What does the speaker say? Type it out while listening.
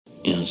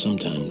You know,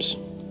 sometimes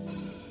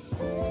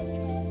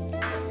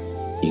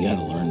you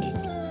gotta learn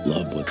to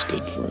love what's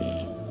good for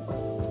you.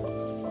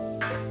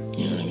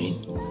 You know what I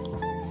mean?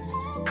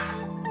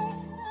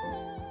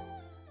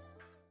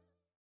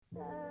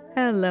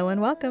 Hello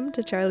and welcome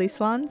to Charlie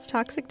Swan's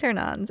Toxic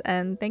Turn-Ons,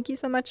 and thank you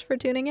so much for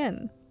tuning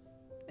in.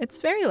 It's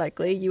very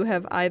likely you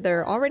have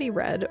either already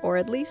read or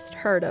at least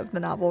heard of the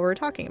novel we're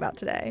talking about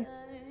today.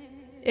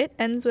 It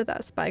Ends With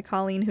Us by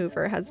Colleen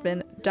Hoover has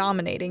been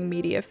dominating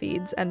media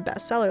feeds and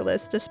bestseller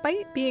lists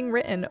despite being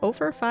written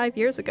over 5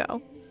 years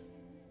ago.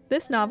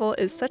 This novel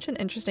is such an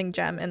interesting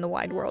gem in the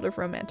wide world of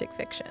romantic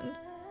fiction.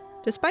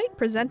 Despite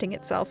presenting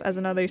itself as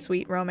another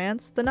sweet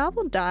romance, the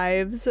novel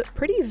dives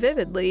pretty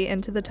vividly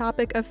into the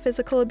topic of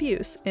physical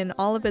abuse in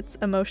all of its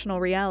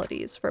emotional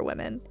realities for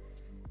women.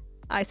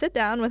 I sit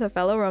down with a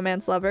fellow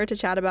romance lover to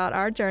chat about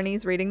our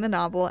journeys reading the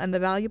novel and the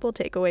valuable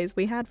takeaways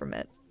we had from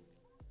it.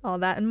 All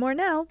that and more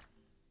now.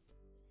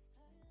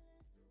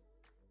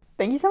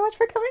 Thank you so much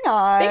for coming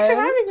on. Thanks for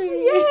having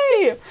me.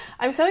 Yay!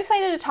 I'm so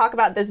excited to talk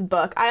about this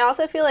book. I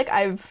also feel like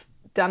I've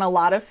done a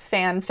lot of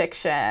fan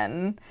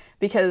fiction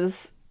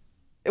because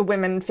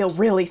women feel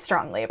really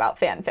strongly about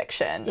fan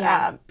fiction.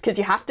 Yeah. Because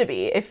you have to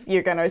be if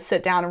you're going to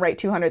sit down and write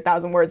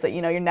 200,000 words that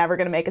you know you're never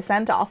going to make a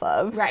cent off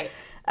of. Right.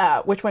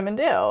 Which women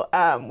do.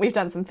 We've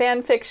done some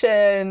fan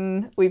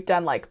fiction. We've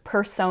done like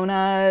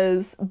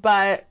personas.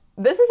 But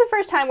this is the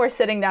first time we're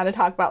sitting down to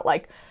talk about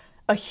like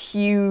a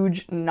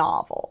huge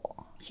novel.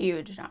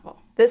 Huge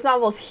novel. This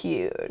novel's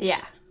huge.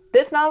 Yeah.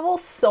 This novel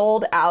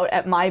sold out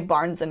at my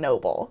Barnes &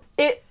 Noble.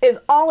 It is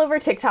all over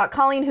TikTok.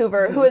 Colleen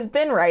Hoover, who has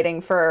been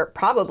writing for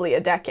probably a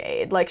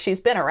decade, like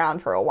she's been around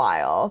for a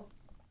while.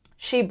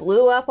 She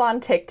blew up on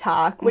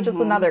TikTok, which is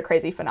another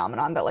crazy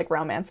phenomenon that like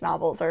romance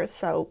novels are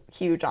so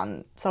huge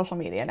on social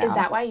media now. Is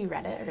that why you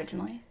read it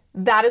originally?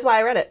 That is why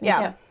I read it. Me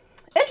yeah. too.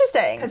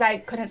 Interesting. Because I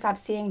couldn't stop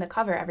seeing the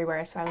cover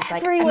everywhere, so I was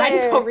like, Everywhere. I might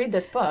as well read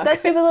this book. That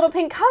stupid little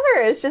pink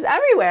cover is just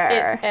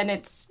everywhere.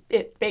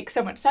 It makes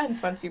so much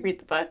sense once you read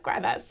the book why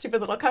that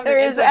stupid little cover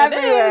It is what it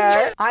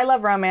everywhere. is. I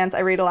love romance. I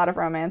read a lot of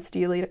romance. Do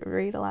you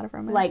read a lot of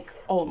romance? Like,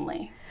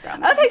 only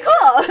romance. Okay,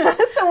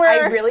 cool. So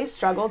I really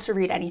struggle to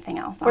read anything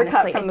else, honestly.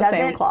 cut from it the same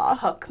doesn't cloth.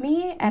 hook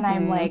me, and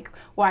I'm like,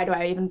 why do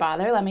I even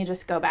bother? Let me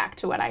just go back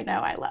to what I know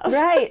I love.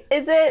 Right.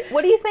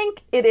 What do you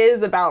think it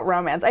is about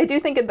romance? I do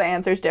think the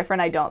answer is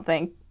different.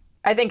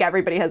 I think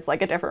everybody has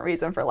like a different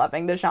reason for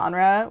loving the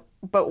genre,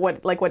 but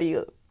what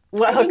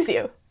hooks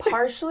you?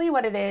 Partially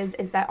what it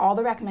is that all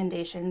the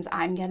recommendations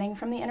I'm getting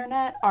from the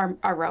internet are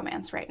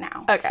romance right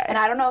now. Okay. And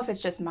I don't know if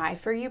it's just my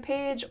For You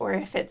page or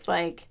if it's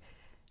like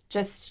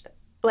just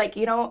like,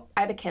 you know,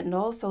 I have a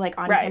Kindle, so like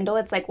on Kindle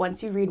it's like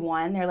once you read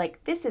one, they're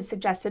like, this is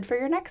suggested for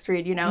your next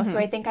read, you know? So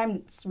I think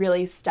I'm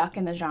really stuck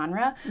in the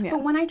genre. Yeah.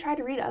 But when I try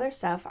to read other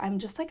stuff, I'm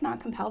just like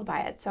not compelled by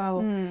it.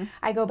 So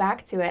I go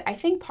back to it. I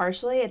think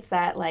partially it's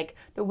that like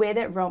the way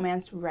that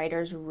romance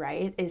writers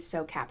write is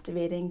so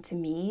captivating to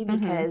me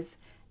because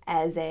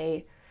as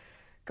a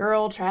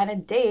girl trying to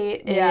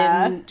date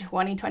in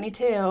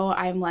 2022,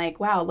 I'm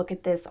like, wow, look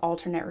at this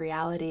alternate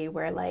reality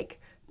where like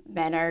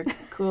men are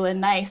cool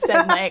and nice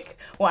and like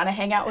want to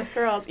hang out with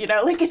girls, you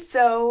know, like it's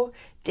so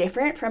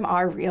different from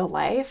our real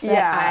life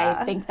that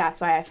I think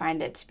that's why I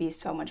find it to be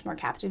so much more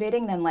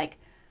captivating than like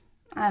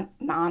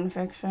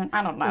nonfiction.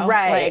 I don't know.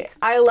 Right. Like,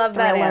 I love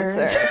that thrillers.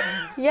 answer.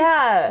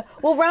 Yeah.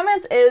 Well,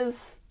 romance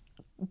is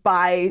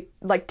by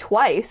like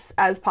twice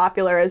as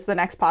popular as the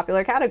next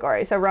popular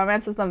category. So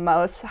romance is the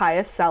most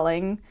highest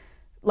selling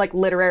like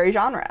literary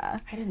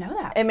genre. I didn't know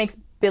that. It makes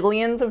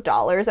billions of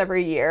dollars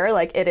every year.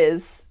 Like it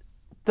is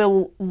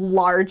the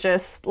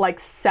largest like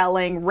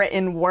selling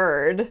written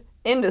word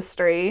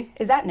industry.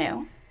 Is that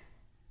new?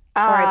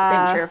 Or it's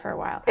been true for a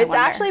while? It's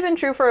actually been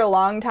true for a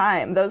long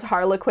time. Those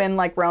Harlequin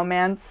like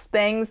romance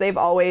things, they've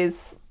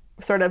always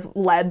sort of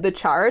led the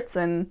charts,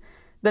 and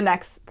the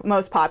next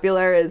most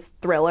popular is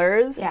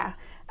thrillers. Yeah.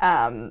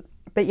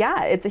 But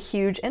yeah, it's a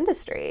huge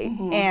industry.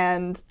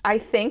 And I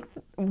think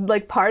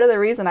like part of the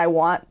reason I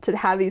want to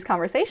have these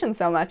conversations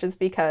so much is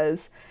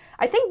because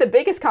I think the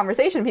biggest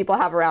conversation people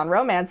have around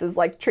romance is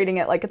like treating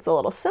it like it's a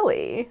little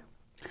silly.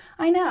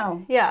 I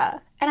know. Yeah.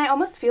 And I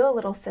almost feel a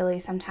little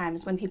silly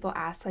sometimes when people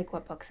ask like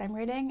what books I'm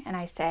reading and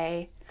I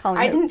say, Colleen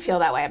I who? didn't feel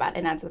that way about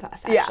It Ends With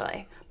Us, actually.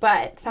 Yeah.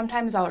 But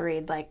sometimes I'll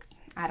read like,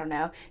 I don't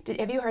know.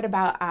 Have you heard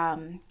about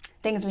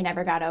Things We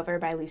Never Got Over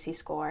by Lucy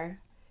Score?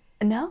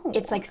 No.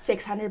 It's like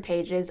 600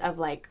 pages of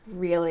like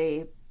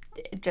really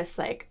just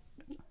like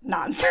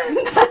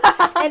nonsense.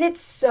 And it's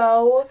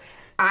so,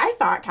 I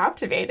thought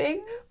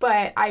captivating,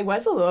 but I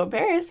was a little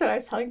embarrassed when I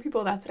was telling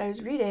people that's what I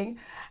was reading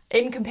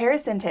in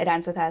comparison to It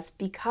Ends With Us,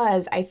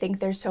 because I think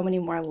there's so many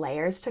more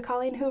layers to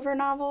Colleen Hoover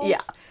novels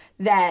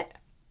that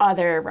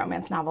other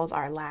romance novels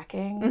are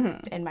lacking,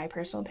 in my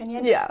personal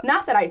opinion. Yeah.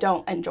 Not that I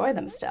don't enjoy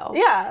them still.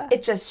 Yeah.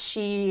 It's just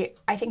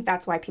I think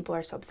that's why people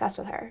are so obsessed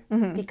with her,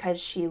 because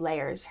she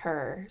layers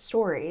her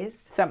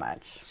stories So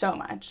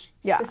much.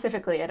 Yeah.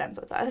 Specifically, It Ends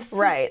With Us.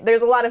 Right.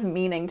 There's a lot of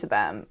meaning to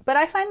them. But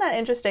I find that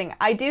interesting.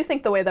 I do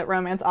think the way that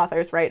romance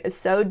authors write is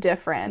so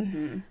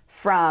different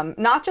from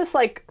not just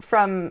like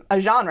from a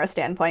genre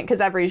standpoint,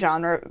 because every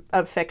genre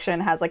of fiction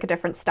has like a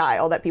different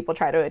style that people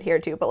try to adhere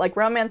to, but like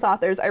romance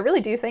authors, I really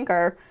do think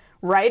are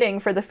writing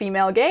for the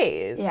female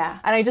gaze. Yeah.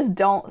 And I just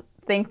don't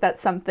think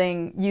that's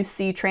something you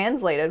see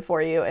translated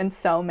for you in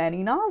so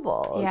many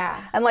novels.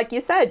 Yeah. And like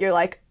you said, you're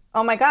like,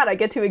 oh my God, I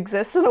get to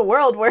exist in a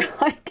world where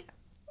like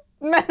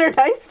men are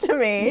nice to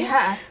me.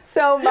 Yeah.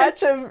 So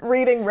much of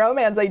reading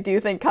romance, I do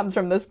think, comes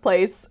from this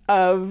place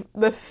of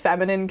the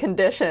feminine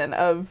condition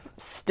of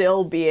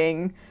still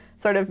being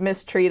sort of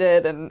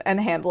mistreated and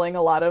handling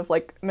a lot of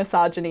like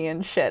misogyny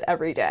and shit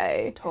every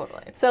day.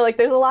 Totally. So like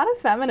there's a lot of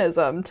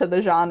feminism to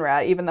the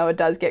genre, even though it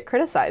does get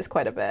criticized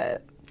quite a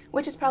bit.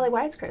 Which is probably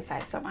why it's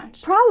criticized so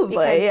much. Probably,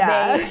 because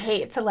yeah. they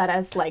hate to let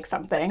us like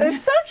something.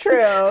 It's so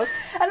true.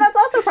 And that's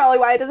also probably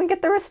why it doesn't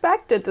get the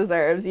respect it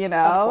deserves, you know?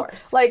 Of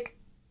course. Like,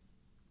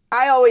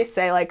 I always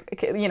say,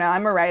 like, you know,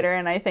 I'm a writer,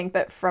 and I think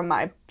that from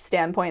my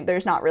standpoint,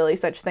 there's not really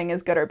such thing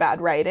as good or bad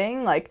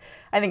writing. Like,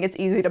 I think it's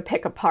easy to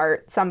pick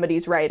apart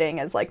somebody's writing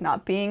as, like,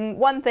 not being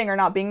one thing or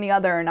not being the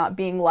other or not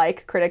being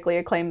like critically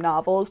acclaimed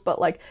novels. But,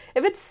 like,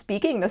 if it's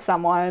speaking to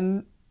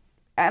someone,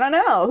 I don't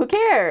know, who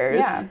cares?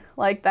 Yeah.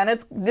 Like, then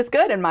it's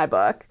good in my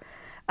book.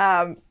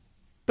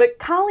 But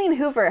Colleen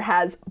Hoover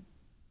has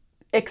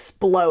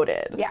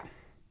exploded. Yeah.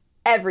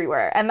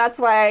 Everywhere. And that's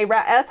why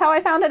that's how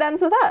I found It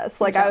Ends With Us.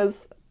 Like,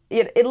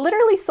 it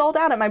literally sold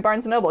out at my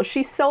Barnes & Noble.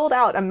 She sold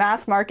out a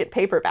mass market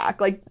paperback.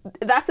 Like,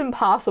 that's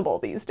impossible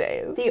these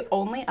days. The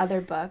only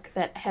other book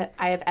that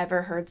I have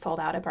ever heard sold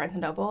out at Barnes &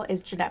 Noble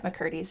is Jeanette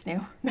McCurdy's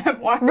new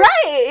memoir.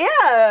 Right,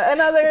 yeah.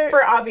 Another...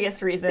 For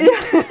obvious reasons.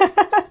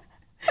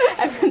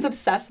 Everyone's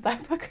obsessed with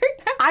that book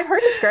right now. I've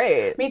heard it's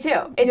great. Me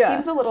too. It Yeah.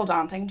 seems a little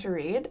daunting to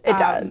read. It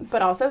does.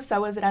 But also,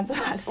 so is It Ends With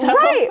Us. So,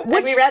 Right, and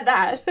which- we read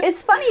that.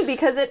 It's funny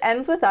because It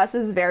Ends With Us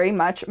is very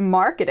much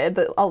marketed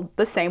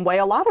the same way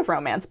a lot of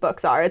romance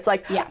books are. It's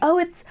like, Yeah. oh,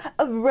 it's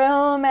a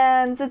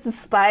romance, it's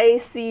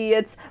spicy,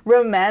 it's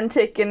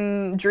romantic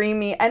and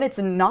dreamy, and it's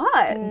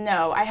not.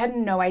 No, I had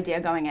no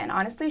idea going in.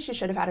 Honestly, she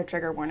should have had a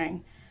trigger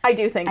warning I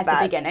do think at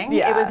that. the beginning.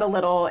 Yeah. It was a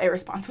little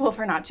irresponsible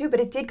for not to, but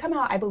it did come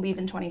out, I believe,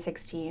 in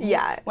 2016.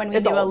 Yeah, When we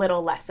it's knew a old.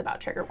 little less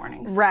about trigger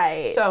warnings.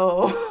 Right.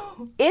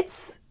 So,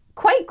 It's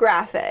quite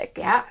graphic.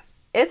 yeah.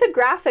 It's a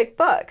graphic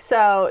book.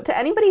 So to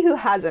anybody who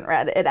hasn't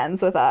read It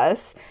Ends With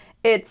Us,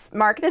 it's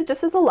marketed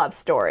just as a love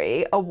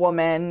story. A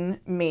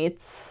woman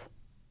meets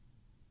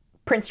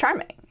Prince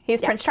Charming. He's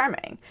Prince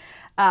Charming.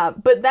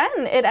 But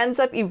then it ends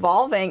up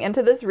evolving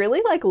into this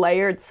really like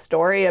layered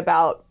story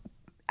about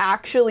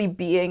actually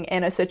being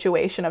in a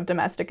situation of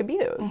domestic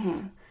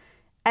abuse.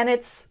 And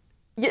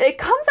it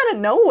comes out of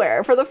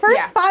nowhere. For the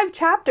first 5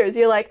 chapters,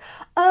 you're like,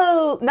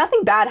 oh,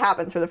 nothing bad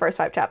happens for the first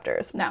 5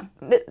 chapters. No.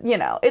 You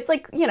know, it's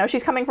like, you know,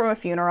 she's coming from a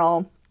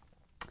funeral.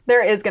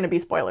 There is going to be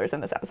spoilers in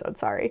this episode,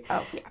 sorry.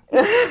 Oh,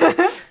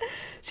 yeah.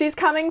 She's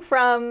coming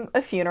from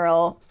a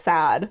funeral,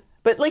 sad.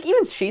 But like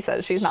even she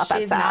says she's not that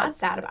She's sad. not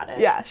sad about it.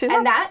 Yeah, she's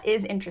and not- that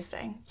is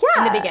interesting.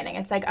 Yeah. In the beginning,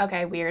 it's like,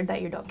 okay, weird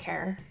that you don't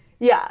care.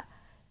 Yeah.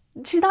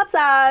 She's not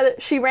sad.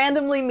 She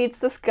randomly meets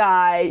this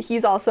guy.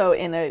 He's also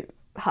in a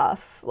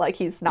huff. Like,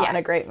 he's not in a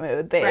Yes. great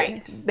mood.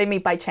 Right. They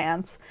meet by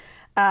chance.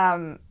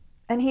 And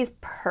he's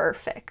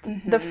perfect.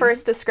 The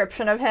first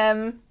description of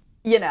him,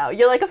 you know,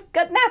 you're like,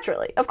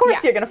 naturally. Of course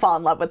Yeah. you're going to fall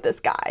in love with this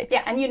guy.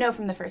 Yeah, and you know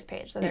from the first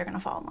page that they're going to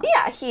fall in love.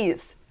 Yeah,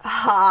 he's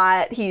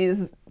hot.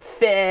 He's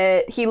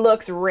fit. He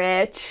looks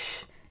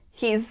rich.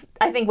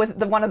 I think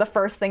one of the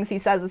first things he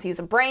says is he's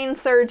a brain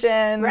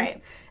surgeon.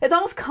 Right. It's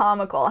almost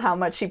comical how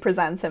much she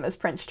presents him as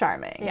Prince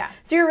Charming. Yeah.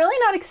 So you're really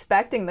not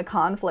expecting the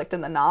conflict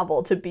in the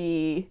novel to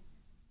be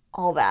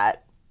all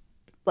that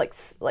like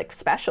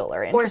special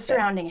or interesting. Or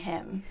surrounding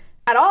him.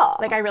 At all.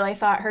 Like, I really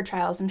thought her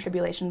trials and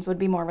tribulations would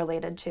be more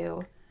related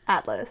to,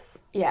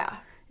 Atlas. yeah,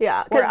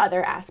 Yeah. or 'cause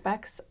other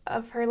aspects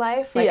of her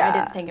life. Like, I Yeah.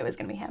 didn't think it was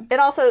going to be him.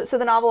 so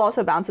the novel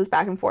also bounces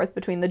back and forth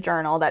between the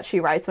journal that she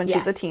writes when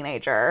she's a Yes.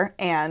 teenager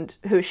and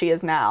who she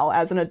is now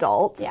as an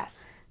adult.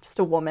 Yes. Just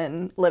a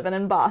woman living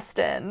in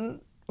Boston,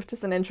 which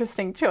is an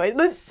interesting choice.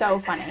 So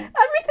funny.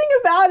 Everything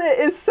about it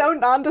is so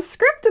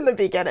nondescript in the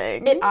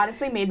beginning. It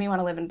honestly made me want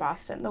to live in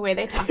Boston. The way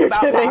they talk You're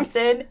about kidding.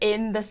 Boston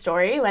in the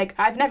story, like,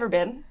 I've never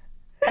been.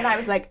 And I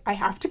was like, I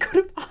have to go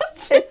to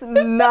Boston. It's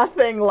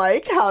nothing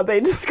like how they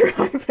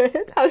describe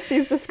it, how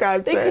she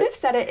describes They it. could have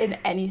said it in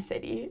any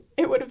city.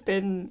 It would have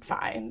been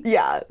fine.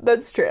 Yeah,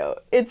 that's true.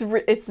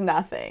 It's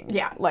nothing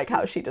Yeah. like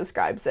how she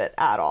describes it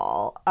at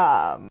all.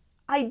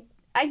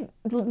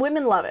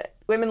 Women love it.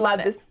 Women love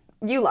it. this.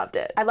 You loved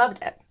it. I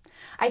loved it.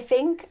 I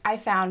think I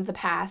found the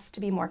past to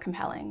be more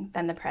compelling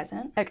than the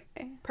present, Okay.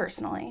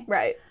 personally.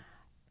 Right.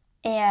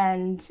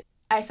 And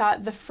I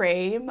thought the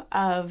frame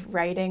of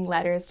writing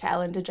letters to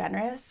Ellen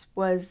DeGeneres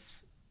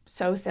was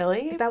so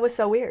silly. That was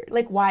so weird.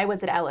 Like, why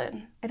was it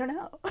Ellen? I don't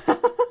know.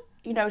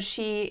 You know,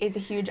 she is a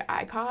huge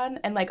icon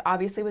and, like,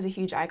 obviously was a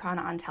huge icon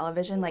on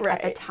television, like,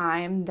 at the Right.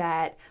 time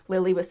that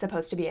Lily was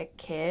supposed to be a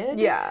kid.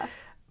 Yeah.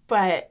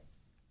 But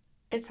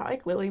it's not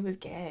like Lily was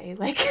gay.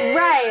 Like,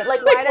 right.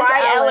 Like,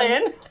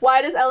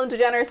 why does Ellen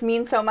DeGeneres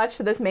mean so much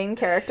to this main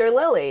character,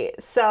 Lily?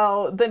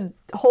 So the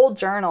whole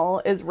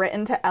journal is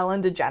written to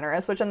Ellen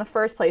DeGeneres, which in the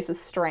first place is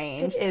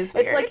strange. It is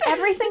weird. It's like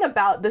everything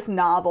about this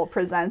novel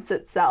presents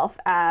itself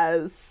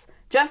as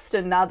just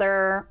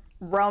another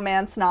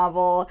romance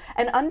novel,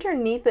 and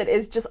underneath it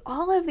is just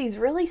all of these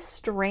really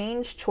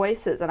strange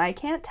choices, and I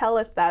can't tell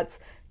if that's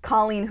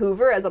Colleen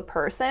Hoover as a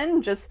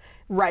person just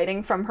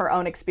writing from her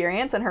own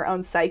experience and her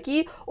own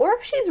psyche, or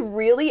if she's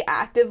really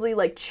actively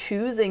like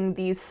choosing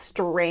these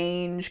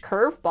strange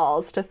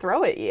curveballs to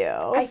throw at you.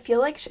 I feel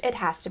like it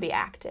has to be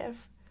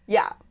active.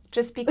 Yeah.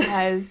 Just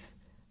because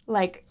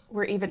like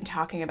we're even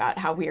talking about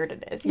how weird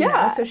it is, you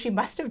know? So she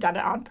must have done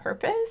it on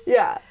purpose.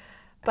 Yeah.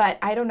 But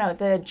I don't know,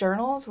 the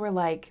journals were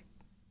like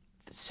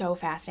so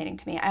fascinating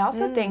to me. I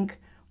also think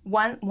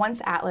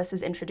once Atlas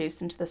is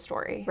introduced into the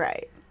story,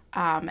 right,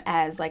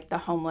 as like the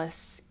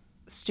homeless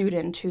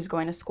student who's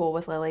going to school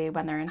with Lily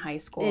when they're in high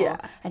school,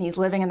 and he's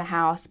living in the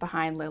house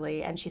behind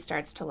Lily, and she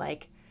starts to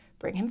like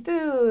bring him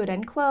food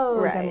and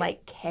clothes and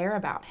like care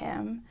about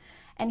him,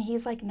 and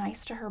he's like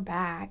nice to her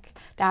back.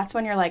 That's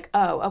when you're like,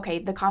 oh, okay,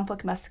 the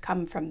conflict must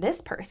come from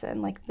this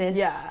person. Like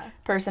this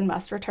person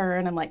must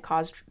return and like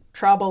cause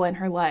trouble in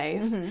her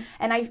life.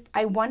 And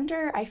I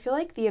wonder, I feel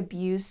like the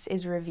abuse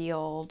is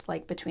revealed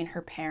like between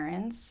her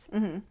parents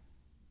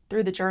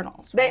through the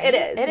journals. Right? It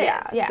is,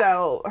 yeah.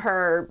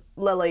 So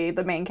Lily,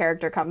 the main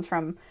character, comes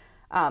from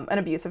an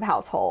abusive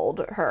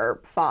household.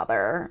 Her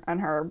father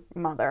and her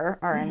mother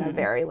are in a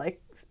very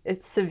like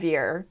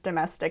severe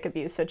domestic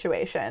abuse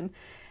situation.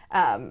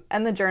 And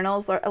the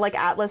journals are like,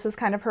 Atlas is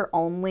kind of her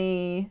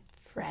only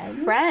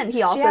friend. She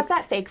has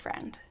that fake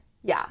friend.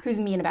 Yeah. Who's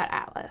mean about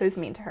Atlas. Who's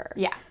mean to her.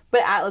 Yeah.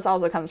 But Atlas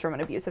also comes from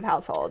an abusive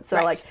household.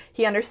 So, like,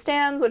 he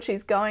understands what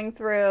she's going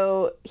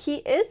through. He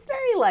is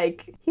very,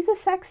 like, he's a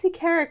sexy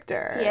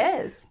character. He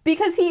is.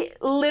 Because he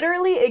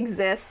literally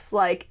exists,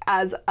 like,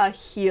 as a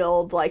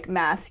healed, like,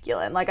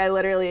 masculine. Like, I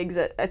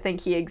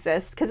think he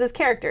exists. Because his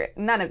character,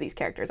 none of these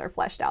characters are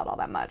fleshed out all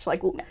that much.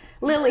 Like,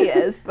 Lily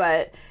is,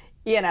 but,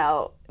 you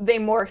know, they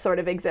more sort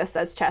of exist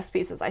as chess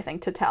pieces, I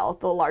think, to tell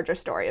the larger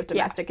story of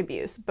domestic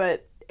abuse.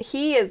 But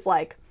he is,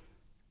 like,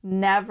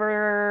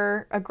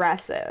 never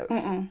aggressive,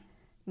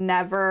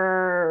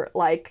 never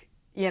like,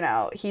 you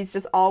know, he's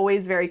just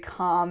always very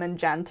calm and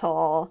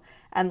gentle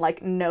and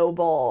like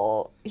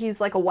noble. He's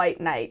like a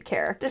white knight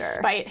character.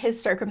 Despite his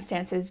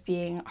circumstances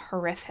being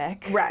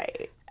horrific.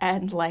 Right.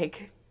 And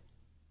like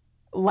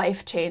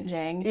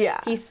life-changing.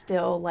 Yeah. He's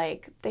still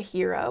like the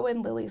hero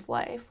in Lily's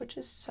life, which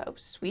is so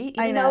sweet.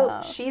 I know.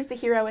 Though she's the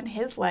hero in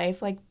his life,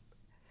 like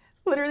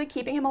literally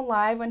keeping him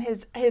alive when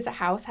his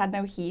house had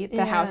no heat,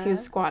 the house he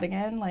was squatting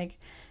in, like,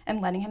 and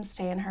letting him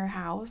stay in her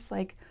house.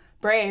 Like,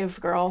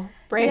 brave, girl.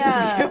 Brave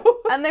of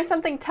you. And there's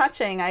something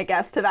touching, I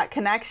guess, to that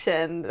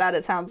connection that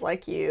it sounds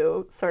like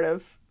you sort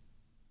of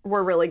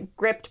were really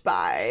gripped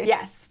by.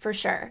 Yes, for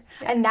sure.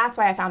 Yeah. And that's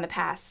why I found the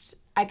past,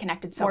 I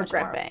connected so much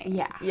gripping. More.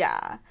 Yeah.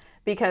 Yeah.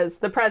 Because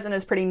the present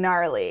is pretty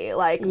gnarly.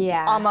 Like,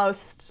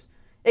 almost,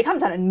 it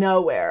comes out of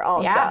nowhere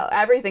also. Yeah.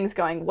 Everything's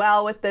going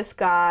well with this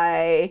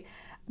guy.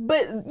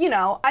 But, you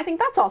know, I think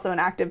that's also an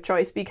active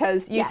choice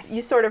because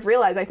you sort of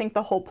realize, I think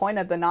the whole point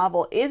of the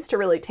novel is to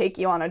really take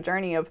you on a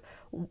journey of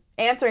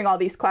answering all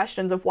these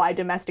questions of why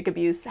domestic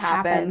abuse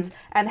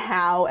happens and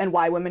how and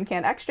why women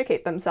can't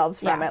extricate themselves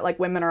from it. Like,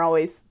 women are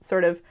always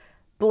sort of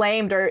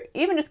blamed or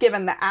even just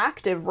given the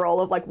active role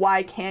of, like,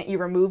 why can't you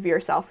remove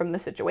yourself from the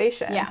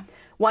situation? Yeah.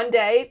 One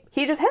day,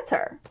 he just hits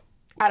her.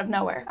 Out of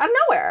nowhere. Out of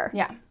nowhere.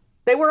 Yeah.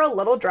 They were a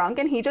little drunk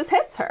and he just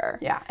hits her.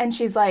 Yeah. And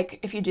she's like,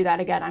 if you do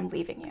that again, I'm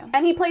leaving you.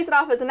 And he plays it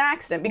off as an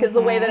accident because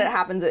the way that it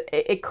happens,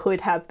 it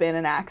could have been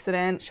an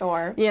accident.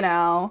 Sure. You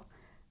know,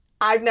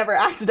 I've never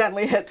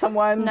accidentally hit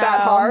someone that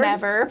hard.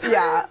 Never.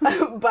 Yeah.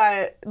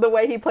 But the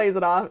way he plays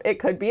it off, it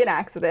could be an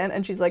accident.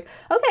 And she's like,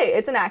 okay,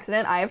 it's an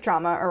accident. I have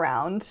trauma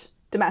around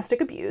domestic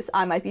abuse.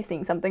 I might be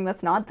seeing something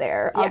that's not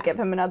there. I'll give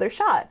him another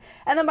shot.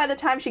 And then by the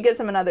time she gives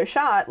him another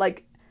shot,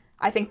 like,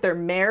 I think they're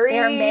married.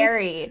 They're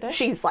married.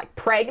 She's, like,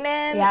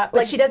 pregnant. Yeah,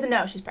 but she doesn't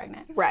know she's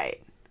pregnant. Right.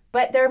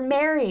 But they're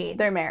married.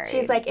 They're married.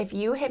 She's like, if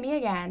you hit me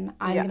again,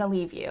 I'm going to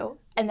leave you.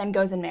 And then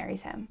goes and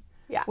marries him.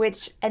 Yeah.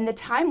 And the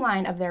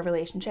timeline of their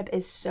relationship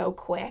is so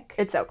quick.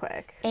 It's so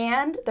quick.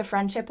 And the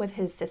friendship with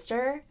his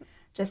sister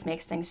just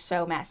makes things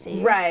so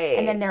messy. Right.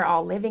 And then they're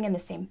all living in the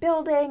same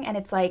building. And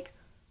it's like,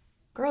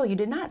 girl, you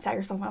did not set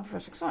yourself up for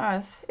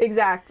success.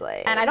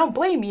 Exactly. And I don't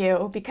blame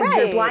you because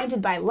you're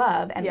blinded by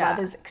love, and love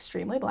is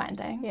extremely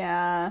blinding.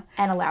 Yeah.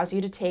 And allows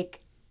you to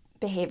take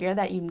behavior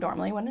that you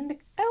normally wouldn't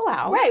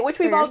allow. Right, which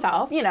we've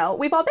yourself. all, you know,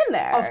 we've all been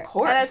there. Of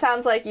course. And it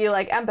sounds like you,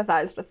 like,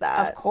 empathized with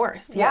that. Of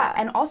course, yeah.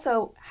 And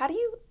also, how do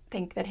you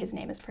think that his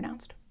name is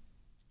pronounced?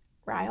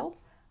 Ryle?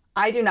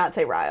 I do not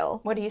say Ryle.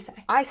 What do you say?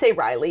 I say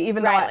Riley,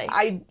 even Riley. though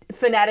I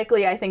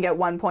phonetically, I think at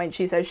one point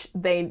she says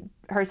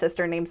her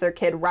sister names their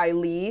kid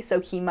Riley, so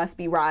he must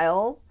be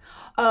Ryle.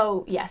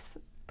 Oh, yes,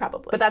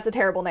 probably. But that's a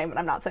terrible name, and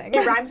I'm not saying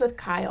it. It rhymes with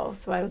Kyle,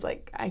 so I was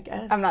like, I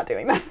guess. I'm not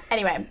doing that.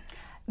 Anyway,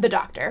 the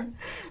doctor.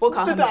 We'll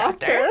call him the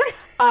doctor.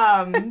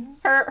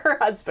 Her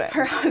husband.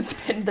 Her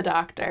husband, the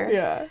doctor.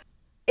 Yeah.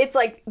 It's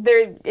like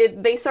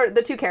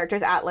the two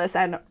characters, Atlas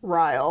and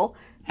Ryle,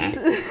 they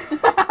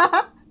sort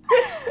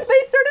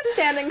of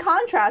stand in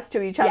contrast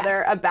to each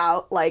other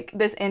about like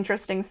this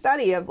interesting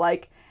study of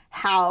like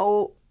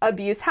how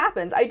abuse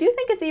happens. I do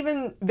think it's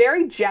even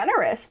very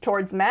generous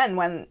towards men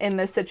when in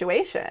this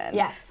situation.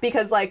 Yes.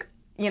 Because like,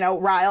 you know,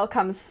 Ryle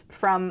comes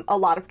from a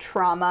lot of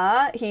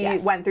trauma. He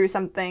went through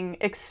something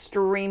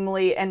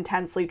extremely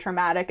intensely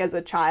traumatic as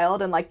a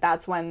child, and like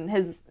that's when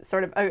his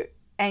sort of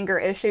anger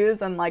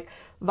issues and like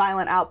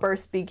violent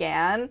outbursts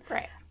began.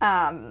 Right.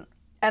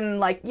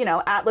 And like, you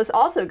know, Atlas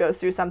also goes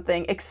through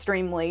something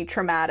extremely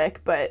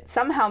traumatic, but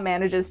somehow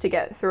manages to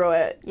get through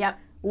it. Yep.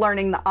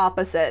 Learning the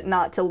opposite,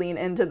 not to lean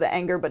into the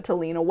anger, but to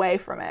lean away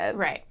from it.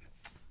 Right.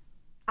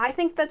 I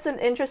think that's an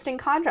interesting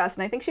contrast,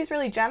 and I think she's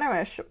really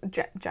generous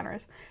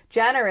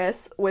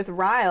with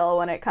Ryle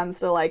when it comes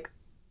to like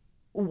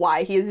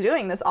why he's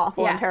doing this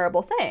awful and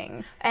terrible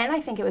thing. And I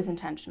think it was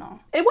intentional.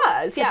 It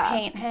was, to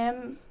paint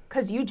him,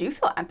 because you do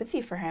feel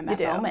empathy for him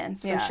at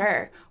moments, for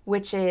sure,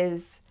 which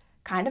is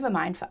kind of a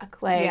mindfuck.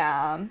 Like,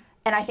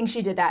 and I think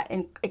she did that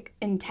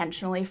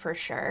intentionally for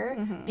sure,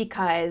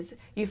 because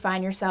you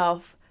find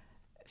yourself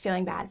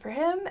feeling bad for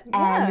him,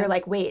 and you're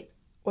like, wait,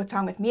 what's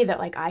wrong with me that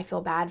like I feel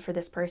bad for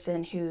this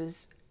person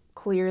who's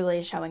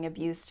clearly showing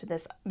abuse to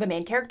the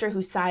main character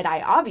whose side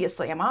I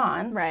obviously am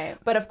on. Right.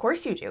 But of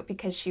course you do,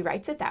 because she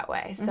writes it that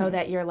way, so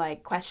that you're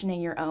like questioning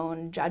your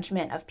own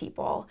judgment of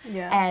people.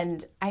 Yeah.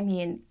 And I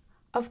mean,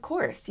 of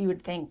course you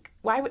would think,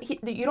 why would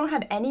you don't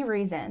have any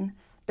reason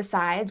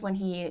besides when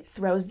he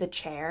throws the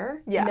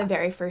chair in the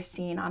very first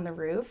scene on the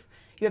roof.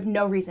 You have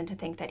no reason to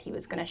think that he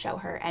was going to show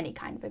her any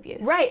kind of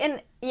abuse. Right.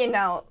 And you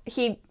know,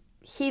 he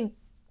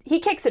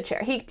kicks a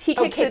chair. He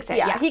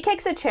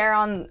kicks a chair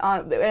on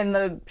and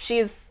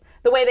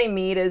the way they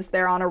meet is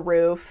they're on a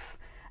roof.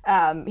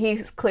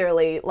 He's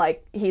clearly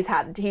like he's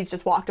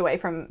just walked away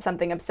from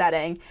something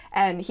upsetting,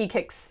 and he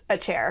kicks a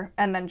chair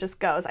and then just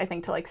goes, I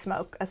think, to like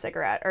smoke a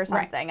cigarette or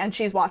something. Right. And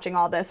she's watching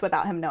all this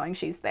without him knowing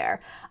she's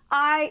there.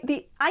 I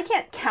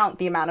can't count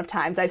the amount of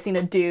times I've seen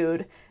a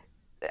dude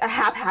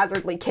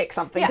haphazardly kick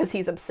something because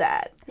he's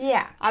upset.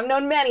 Yeah. I've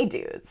known many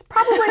dudes.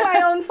 Probably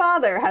my own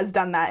father has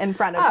done that in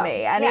front of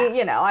me. And he,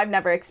 you know, I've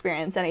never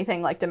experienced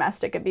anything like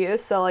domestic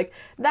abuse. So like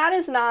that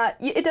is not,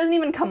 it doesn't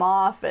even come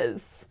off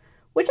as,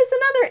 which is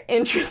another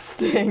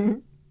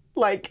interesting,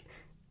 like,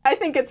 I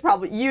think it's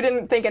probably, you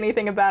didn't think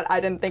anything of that. I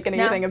didn't think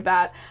anything of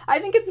that. I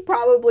think it's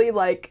probably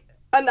like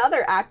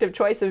another active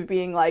choice of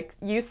being like,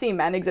 you see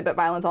men exhibit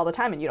violence all the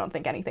time and you don't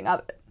think anything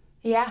of it.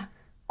 Yeah.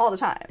 All the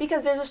time.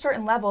 Because there's a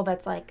certain level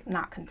that's like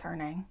not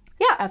concerning.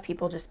 Yeah. Of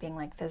people just being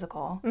like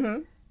physical. Mm-hmm.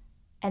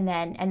 And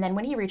then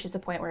when he reaches the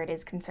point where it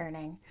is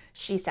concerning,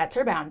 she sets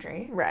her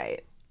boundary.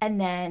 Right.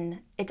 And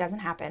then it doesn't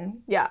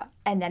happen. Yeah.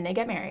 And then they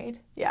get married.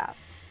 Yeah.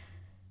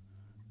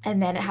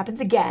 And then it happens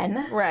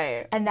again.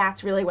 Right. And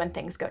that's really when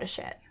things go to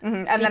shit.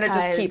 Mm-hmm. And then it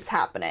just keeps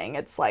happening.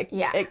 It's like,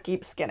 it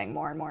keeps getting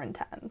more and more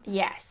intense.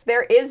 Yes.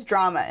 There is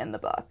drama in the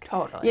book.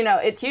 Totally. You know,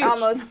 it's huge.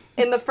 Almost,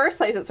 in the first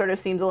place, it sort of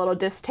seems a little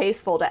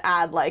distasteful to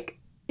add like,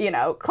 you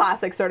know,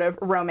 classic sort of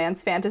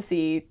romance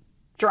fantasy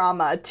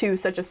drama to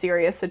such a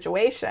serious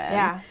situation.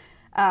 Yeah.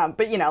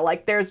 But, you know,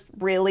 like, there's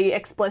really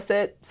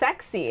explicit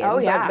sex scenes. Oh,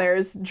 yeah.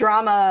 There's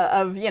drama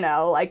of, you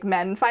know, like,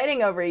 men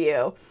fighting over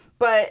you.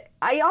 But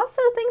I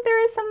also think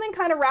there is something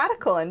kind of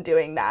radical in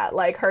doing that.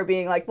 Like, her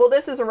being like, well,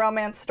 this is a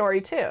romance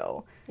story,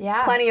 too.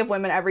 Yeah. Plenty of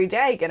women every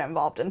day get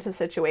involved into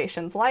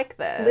situations like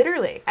this.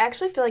 Literally. I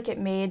actually feel like it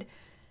made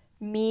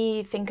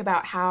me think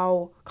about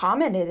how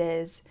common it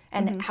is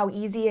and how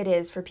easy it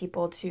is for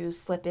people to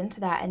slip into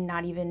that and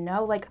not even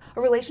know. Like,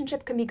 a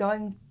relationship can be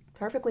going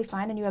perfectly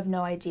fine and you have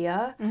no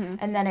idea,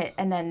 and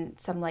then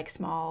some like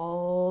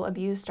small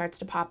abuse starts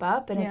to pop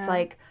up, and it's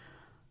like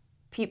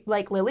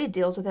like Lily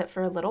deals with it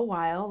for a little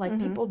while. Like,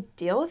 people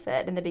deal with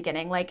it in the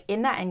beginning. Like,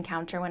 in that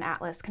encounter when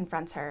Atlas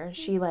confronts her,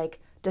 she like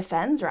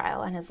defends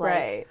Ryle and is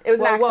like, it was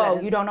an accident.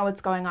 Whoa, you don't know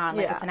what's going on.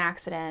 Like, it's an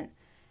accident.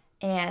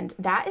 And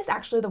that is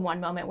actually the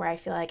one moment where I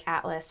feel like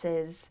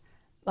Atlas's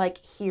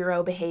like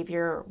hero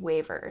behavior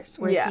wavers,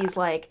 where he's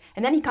like,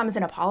 and then he comes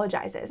and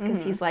apologizes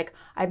because he's like,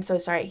 I'm so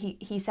sorry.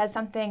 He says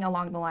something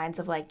along the lines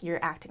of like,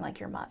 you're acting like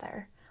your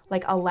mother,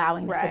 like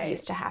allowing this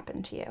abuse to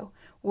happen to you,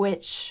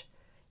 which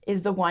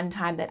is the one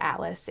time that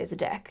Atlas is a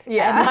dick.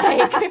 Yeah.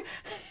 And like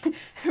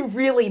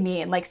really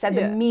mean, like said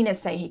the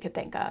meanest thing he could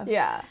think of.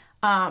 Yeah.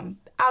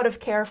 Out of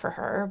care for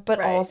her,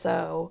 but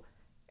also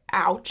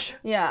ouch.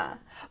 Yeah.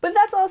 But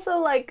that's also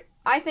like,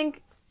 I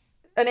think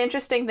an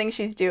interesting thing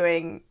she's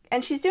doing,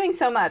 and she's doing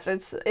so much.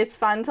 It's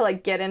fun to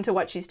like get into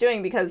what she's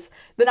doing because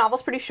the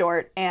novel's pretty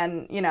short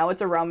and, you know,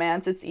 it's a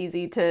romance. It's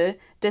easy to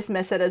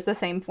dismiss it as the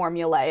same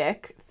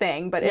formulaic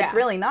thing, but it's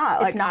really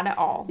not. Like, it's not at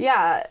all.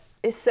 Yeah.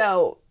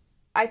 So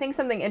I think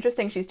something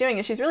interesting she's doing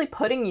is she's really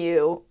putting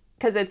you,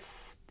 because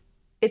it's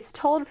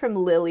told from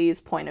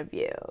Lily's point of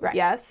view. Right.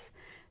 Yes.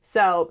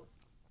 So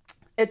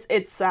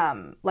it's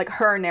like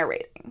her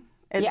narrating.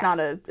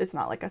 It's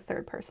not like a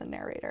third person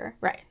narrator.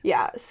 Right.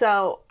 Yeah.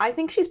 So I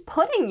think she's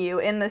putting you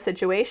in the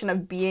situation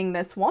of being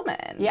this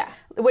woman. Yeah.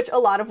 Which a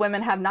lot of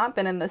women have not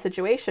been in the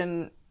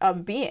situation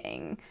of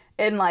being.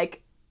 And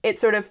like, it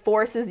sort of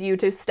forces you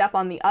to step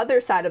on the other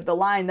side of the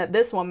line that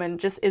this woman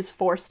just is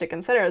forced to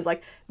consider as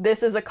like,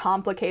 this is a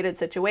complicated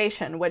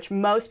situation, which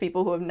most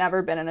people who have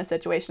never been in a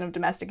situation of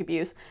domestic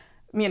abuse,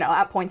 you know,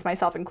 at points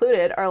myself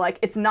included, are like,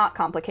 it's not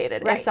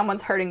complicated. Right. If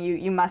someone's hurting you,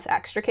 you must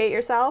extricate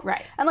yourself.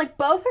 Right. And like,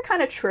 both are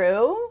kind of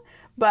true,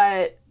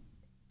 but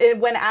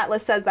when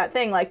Atlas says that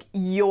thing, like,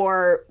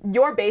 you're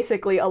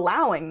basically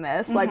allowing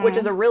this, like, which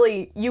is a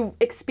really, you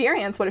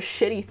experience what a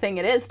shitty thing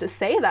it is to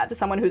say that to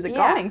someone who's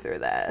going through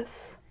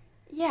this.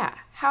 Yeah,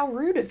 how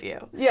rude of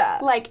you. Yeah.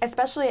 Like,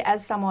 especially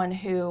as someone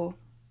who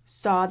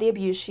saw the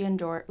abuse she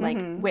endured, like,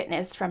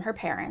 witnessed from her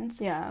parents.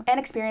 Yeah. And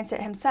experienced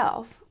it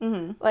himself.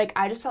 Like,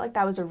 I just felt like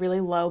that was a really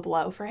low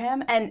blow for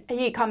him. And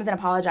he comes and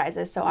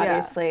apologizes, so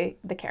obviously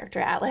the character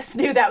Atlas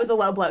knew that was a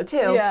low blow,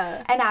 too.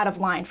 Yeah. And out of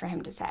line for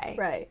him to say.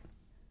 Right.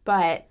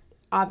 But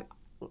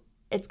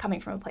it's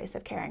coming from a place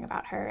of caring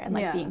about her and,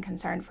 like, being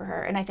concerned for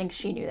her. And I think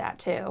she knew that,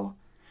 too.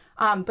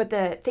 But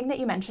the thing that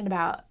you mentioned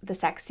about the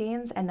sex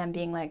scenes and them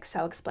being, like,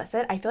 so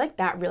explicit, I feel like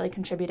that really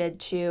contributed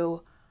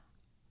to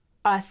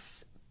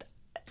us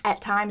at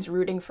times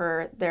rooting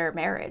for their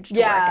marriage to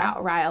work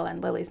out, Ryle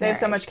and Lily's marriage. They have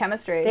so much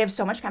chemistry. They have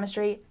so much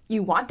chemistry.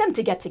 You want them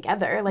to get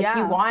together. Like,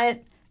 you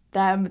want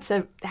them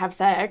to have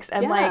sex.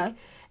 And, like,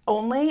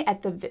 only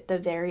at the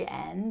very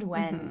end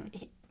when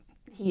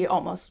he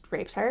almost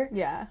rapes her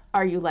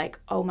are you like,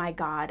 oh, my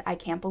God, I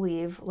can't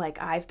believe, like,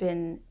 I've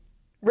been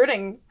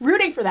rooting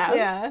for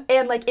them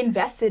and like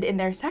invested in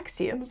their sex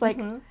scenes. Like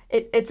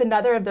it's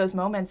another of those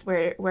moments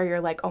where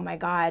you're like, oh my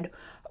God,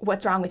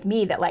 what's wrong with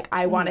me that like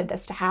I wanted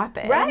this to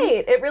happen.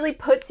 Right. It really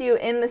puts you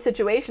in the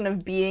situation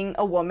of being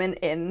a woman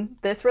in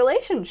this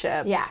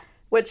relationship. Yeah.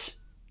 Which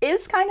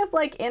is kind of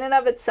like in and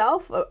of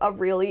itself a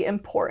really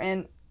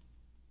important,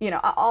 you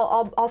know,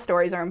 all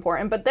stories are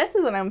important, but this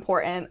is an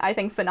important, I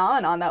think,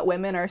 phenomenon that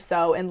women are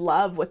so in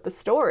love with the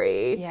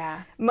story.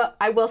 Yeah.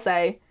 I will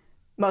say,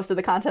 most of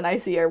the content I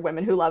see are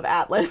women who love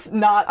Atlas,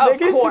 not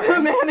the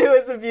man who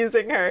is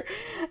abusing her.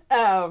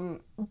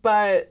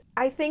 But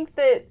I think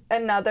that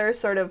another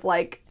sort of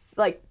like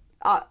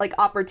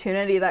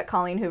opportunity that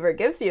Colleen Hoover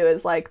gives you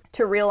is like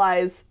to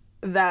realize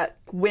that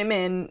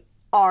women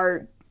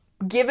are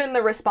given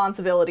the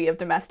responsibility of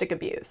domestic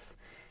abuse.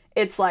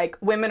 It's like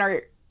women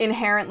are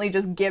inherently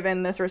just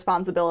given this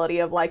responsibility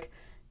of like,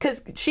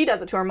 because she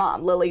does it to her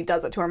mom. Lily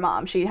does it to her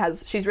mom.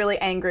 She's really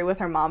angry with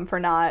her mom for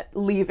not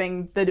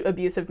leaving the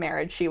abusive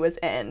marriage she was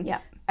in. Yeah.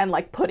 And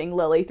like putting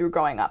Lily through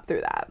growing up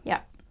through that. Yeah.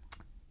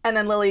 And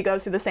then Lily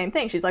goes through the same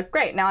thing. She's like,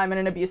 great, now I'm in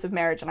an abusive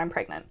marriage and I'm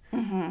pregnant.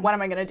 What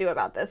am I going to do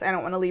about this? I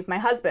don't want to leave my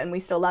husband.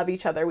 We still love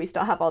each other. We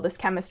still have all this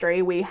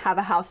chemistry. We have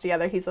a house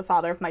together. He's the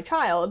father of my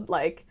child.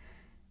 Like,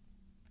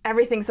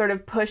 everything sort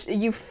of pushed.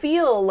 You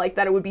feel like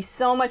that it would be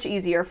so much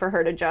easier for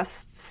her to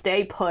just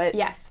stay put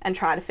and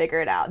try to figure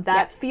it out.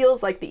 That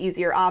feels like the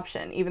easier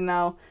option, even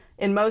though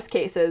in most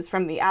cases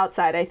from the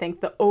outside, I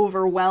think the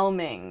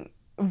overwhelming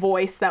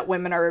voice that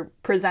women are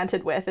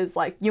presented with is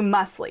like, you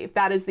must leave.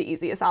 That is the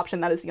easiest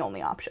option. That is the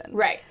only option.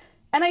 Right.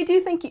 And I do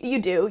think you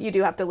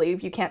do have to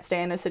leave. You can't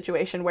stay in a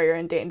situation where you're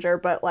in danger,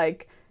 but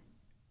like,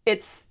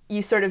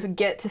 you sort of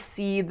get to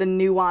see the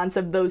nuance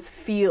of those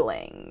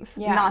feelings,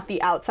 not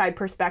the outside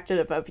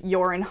perspective of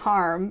you're in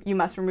harm, you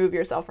must remove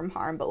yourself from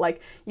harm, but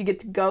like you get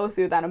to go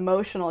through that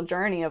emotional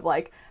journey of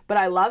like, but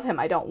I love him,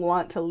 I don't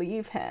want to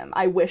leave him.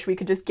 I wish we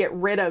could just get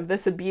rid of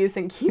this abuse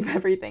and keep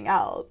everything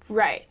else.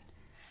 Right.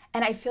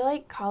 And I feel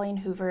like Colleen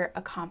Hoover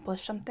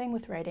accomplished something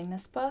with writing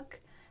this book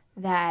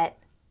that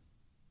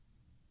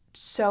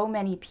so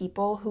many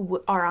people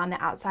who are on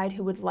the outside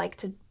who would like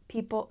to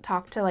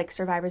talk to like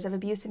survivors of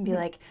abuse and be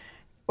like,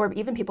 or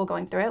even people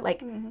going through it,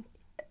 like,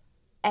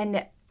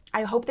 and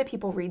I hope that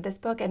people read this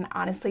book and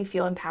honestly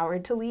feel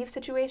empowered to leave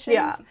situations.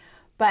 Yeah.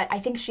 But I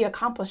think she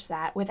accomplished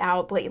that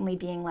without blatantly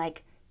being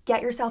like,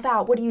 get yourself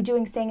out. What are you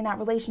doing staying in that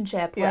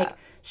relationship? Yeah. Like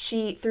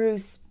she, through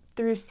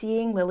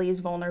seeing Lily's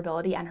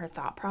vulnerability and her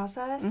thought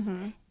process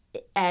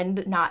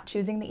and not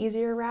choosing the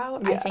easier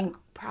route, I think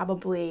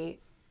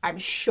probably, I'm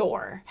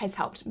sure, has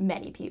helped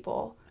many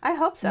people. I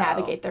hope so.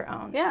 Navigate their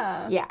own.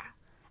 Yeah. Yeah.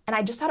 And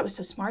I just thought it was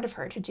so smart of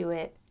her to do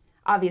it.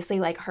 Obviously,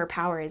 like, her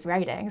power is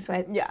writing,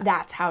 so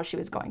that's how she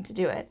was going to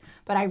do it.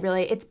 But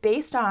it's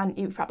based on,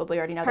 you probably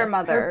already know her this,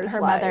 mother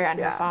and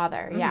her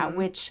father,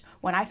 which,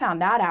 when I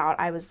found that out,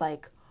 I was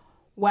like,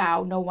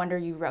 wow, no wonder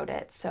you wrote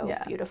it so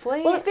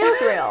beautifully. Well, it feels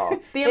real.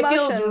 The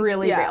emotions, it feels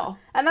really real.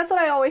 And that's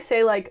what I always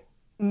say, like,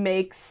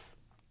 makes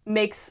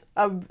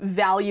a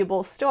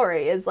valuable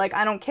story, is, like,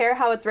 I don't care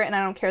how it's written,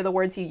 I don't care the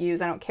words you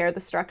use, I don't care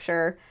the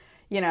structure.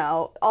 You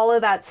know, all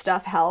of that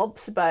stuff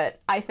helps,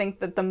 but I think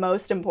that the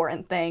most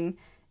important thing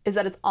is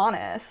that it's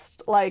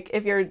honest. Like,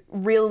 if you're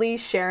really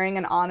sharing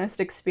an honest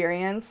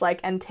experience,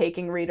 like, and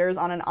taking readers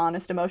on an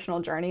honest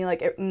emotional journey,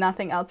 like,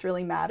 nothing else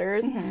really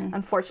matters.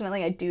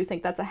 Unfortunately, I do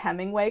think that's a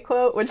Hemingway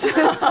quote, which is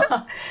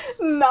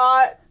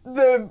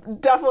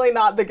definitely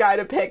not the guy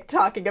to pick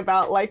talking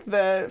about, like,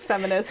 the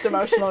feminist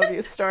emotional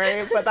abuse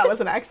story, but that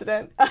was an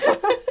accident.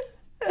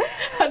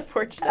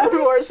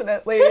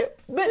 Unfortunately.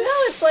 But no,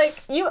 it's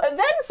like, you then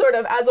sort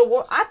of,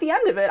 at the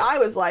end of it, I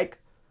was like,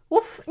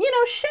 well,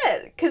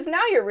 shit. Because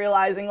now you're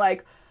realizing,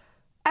 like,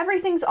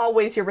 everything's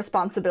always your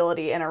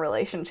responsibility in a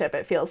relationship,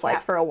 it feels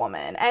like, for a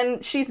woman.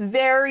 And she's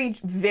very,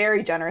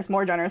 very generous,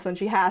 more generous than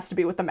she has to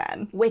be with the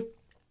men.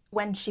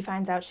 When she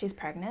finds out she's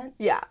pregnant.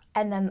 Yeah.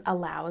 And then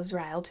allows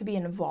Ryle to be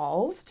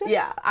involved.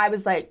 Yeah. I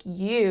was like,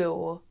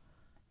 you,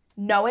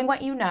 knowing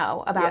what you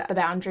know about the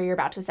boundary you're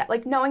about to set,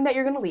 like, knowing that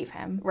you're going to leave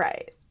him.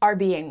 Right. Are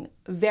being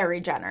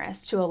very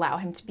generous to allow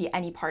him to be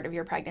any part of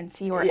your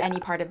pregnancy or any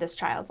part of this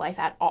child's life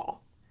at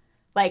all.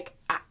 Like,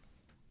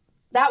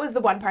 that was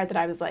the one part that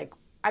I was like,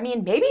 I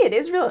mean, maybe it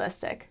is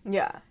realistic.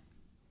 Yeah.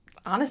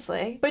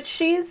 Honestly. But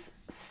she's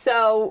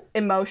so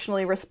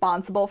emotionally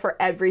responsible for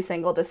every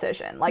single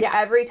decision. Like,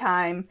 every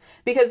time,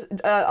 because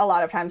a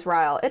lot of times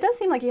Ryle, it does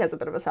seem like he has a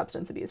bit of a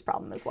substance abuse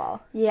problem as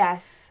well.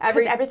 Yes.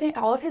 Everything,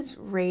 all of his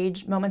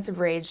moments of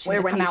rage seem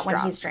to come out when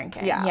he's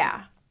drinking.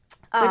 Yeah.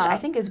 Which I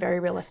think is very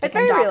realistic. It's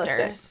very doctors,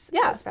 realistic.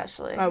 Yeah.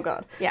 Especially. Oh,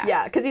 God. Yeah.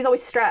 Yeah, because he's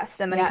always stressed,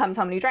 and then he comes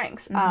home and he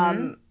drinks.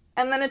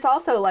 And then it's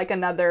also, like,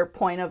 another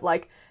point of,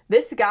 like,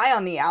 this guy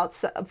on the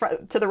outside,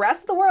 to the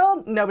rest of the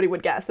world, nobody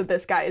would guess that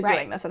this guy is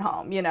doing this at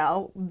home, you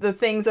know? The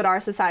things that our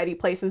society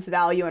places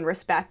value and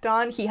respect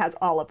on, he has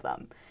all of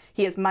them.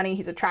 He has money,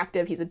 he's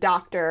attractive, he's a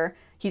doctor,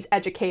 he's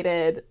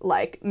educated.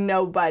 Like,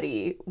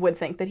 nobody would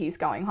think that he's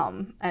going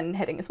home and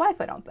hitting his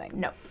wife, I don't think.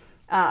 No.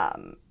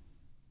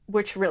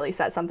 Which really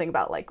says something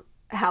about, like,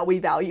 how we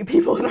value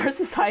people in our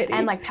society.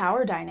 And, like,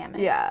 power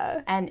dynamics.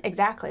 Yeah. And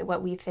exactly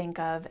what we think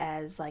of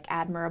as, like,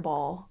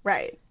 admirable.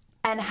 Right.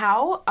 And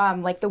how,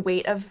 like, the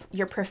weight of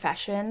your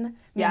profession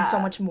means so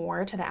much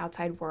more to the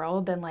outside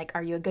world than, like,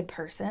 are you a good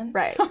person?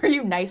 Right. Are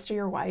you nice to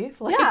your wife?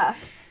 Like, yeah.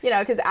 You know,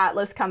 because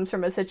Atlas comes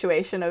from a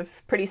situation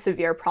of pretty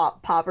severe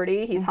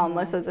poverty. He's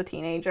homeless as a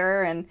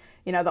teenager, and,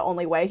 you know, the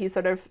only way he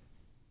sort of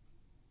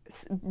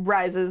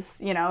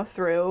rises, you know,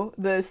 through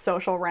the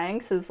social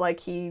ranks is, like,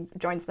 he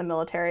joins the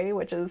military,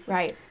 which is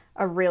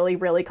a really,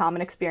 really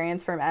common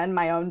experience for men.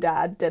 My own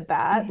dad did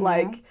that.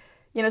 Like,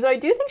 you know, so I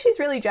do think she's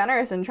really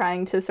generous in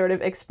trying to sort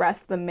of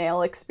express the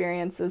male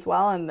experience as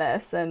well in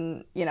this.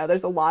 And, you know,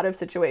 there's a lot of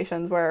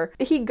situations where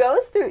he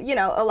goes through, you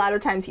know, a lot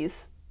of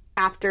times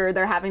after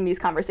they're having these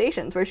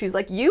conversations where she's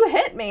like, you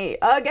hit me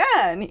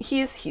again.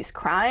 He's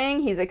crying.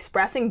 He's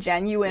expressing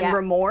genuine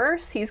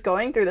remorse. He's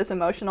going through this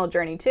emotional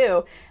journey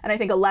too. And I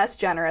think a less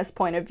generous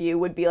point of view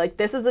would be like,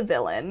 this is a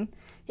villain.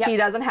 Yep. He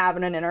doesn't have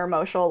an inner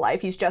emotional life.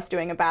 He's just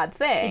doing a bad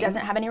thing. He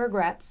doesn't have any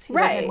regrets. He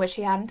doesn't wish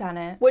he hadn't done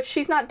it. Which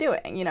she's not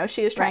doing. You know,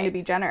 she is trying to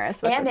be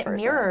generous with this person. And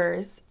it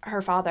mirrors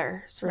her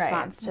father's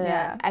response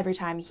to every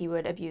time he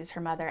would abuse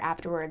her mother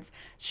afterwards.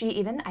 She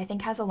even, I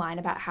think, has a line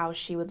about how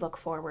she would look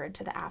forward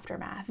to the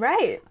aftermath.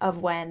 Of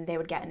when they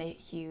would get in a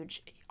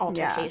huge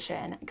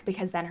altercation.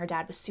 Because then her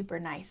dad was super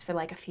nice for,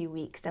 like, a few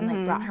weeks and,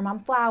 like, brought her mom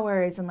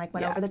flowers and, like,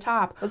 went over the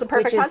top. Was a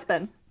perfect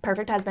husband.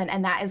 Perfect husband.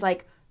 And that is,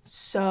 like,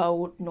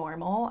 so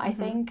normal, I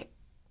think,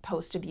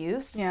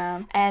 post-abuse.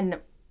 Yeah. And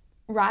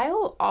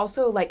Ryle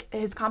also, like,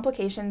 his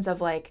complications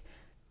of, like,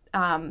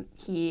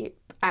 he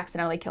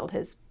accidentally killed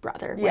his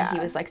brother when he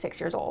was, like, 6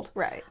 years old.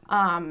 Right.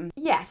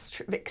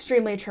 Yes,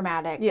 extremely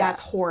traumatic. Yeah.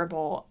 That's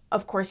horrible.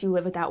 Of course, you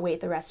live with that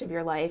weight the rest of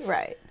your life.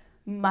 Right.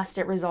 Must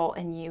it result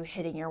in you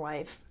hitting your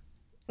wife?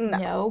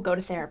 No. Go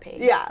to therapy.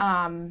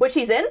 Yeah. Which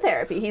he's in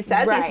therapy. He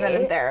says he's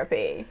been in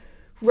therapy.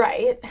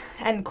 Right.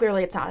 And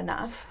clearly it's not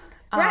enough.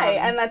 Right,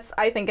 and that's,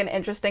 I think, an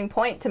interesting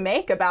point to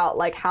make about,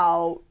 like,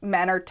 how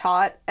men are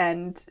taught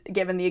and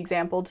given the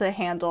example to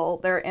handle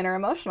their inner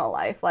emotional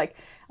life. Like,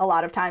 a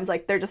lot of times,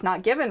 like, they're just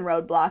not given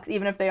roadblocks,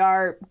 even if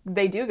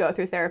they do go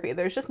through therapy.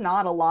 There's just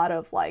not a lot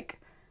of,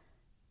 like,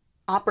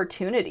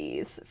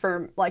 opportunities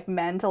for, like,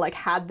 men to, like,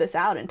 have this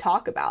out and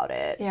talk about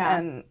it. Yeah.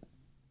 And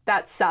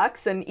that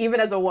sucks. And even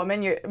as a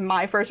woman,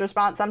 my first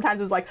response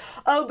sometimes is like,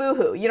 oh,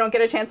 boo-hoo, you don't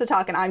get a chance to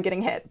talk and I'm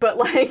getting hit. But,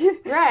 like,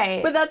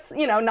 but that's,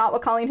 you know, not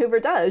what Colleen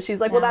Hoover does.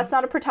 She's like, well, that's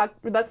not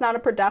a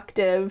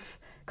productive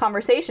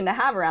conversation to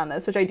have around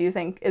this, which I do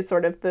think is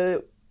sort of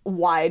the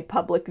wide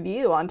public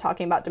view on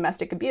talking about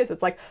domestic abuse.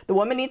 It's like, the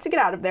woman needs to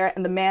get out of there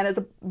and the man is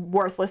a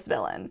worthless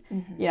villain.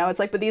 You know, it's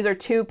like, but these are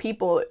two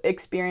people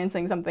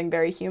experiencing something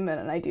very human,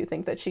 and I do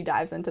think that she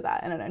dives into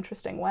that in an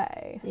interesting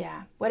way.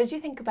 Yeah. What did you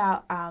think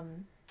about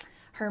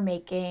her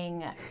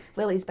making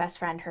Lily's best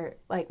friend her,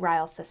 like,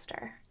 Ryle's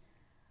sister?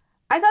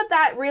 I thought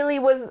that really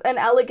was an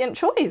elegant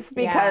choice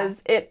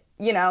because it,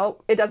 you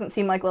know, it doesn't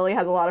seem like Lily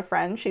has a lot of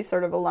friends. She's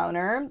sort of a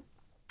loner.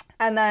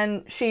 And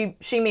then she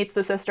meets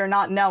the sister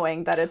not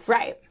knowing that it's,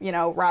 you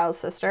know, Ryle's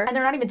sister. And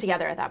they're not even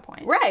together at that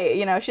point. Right.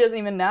 You know, she doesn't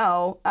even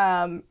know.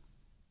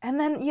 And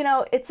then, you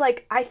know, it's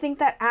like, I think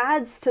that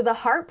adds to the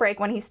heartbreak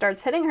when he starts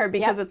hitting her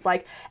because it's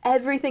like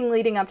everything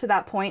leading up to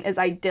that point is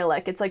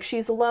idyllic. It's like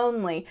she's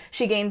lonely.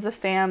 She gains a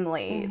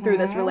family through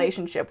this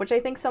relationship, which I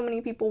think so many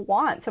people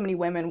want, so many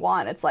women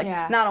want. It's like,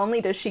 not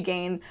only does she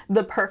gain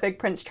the perfect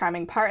Prince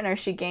Charming partner,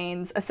 she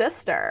gains a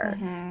sister.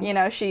 You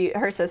know,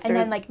 her sister. And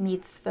then, like,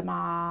 meets the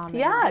mom.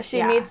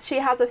 She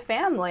has a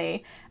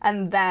family.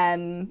 And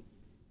then,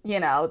 you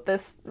know,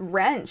 this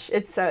wrench,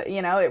 it's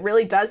you know, it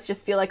really does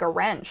just feel like a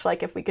wrench.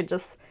 Like, if we could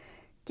just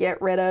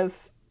get rid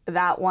of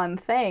that one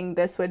thing,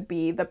 this would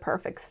be the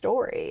perfect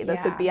story.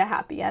 This would be a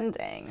happy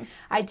ending.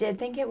 I did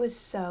think it was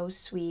so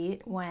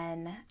sweet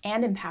and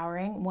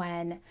empowering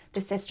when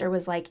the sister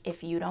was like,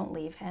 if you don't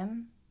leave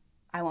him,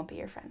 I won't be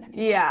your friend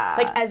anymore. Yeah.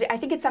 Like, I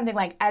think it's something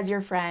like, as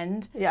your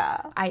friend,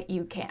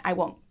 I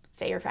won't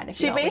stay your friend if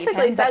you don't leave him. She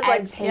basically says,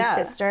 like, as his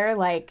sister,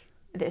 like,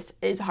 this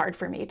is hard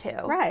for me too.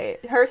 Right.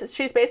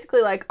 She's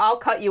basically like, I'll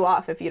cut you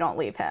off if you don't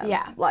leave him.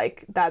 Yeah.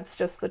 Like, that's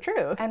just the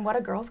truth. And what a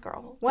girl's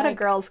girl. What a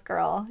girl's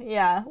girl.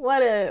 Yeah.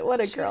 What a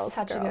girl's girl. She's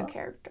such a good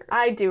character.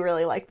 I do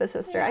really like the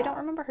sister. Yeah. I don't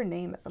remember her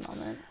name at the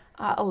moment.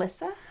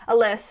 Alyssa,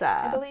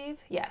 I believe.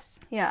 Yes.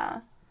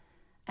 Yeah.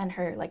 And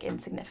her, like,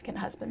 insignificant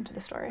husband to the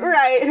story.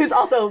 Right, who's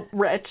also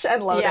rich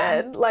and loaded.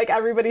 Yeah. Like,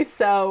 everybody's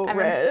so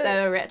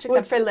rich,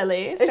 except for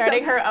Lily,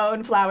 starting her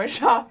own flower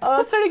shop.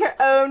 Oh, starting her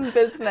own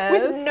business.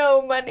 With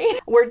no money.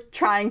 We're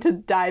trying to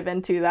dive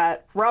into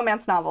that.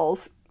 Romance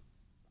novels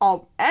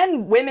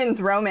and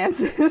women's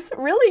romances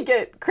really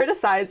get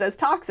criticized as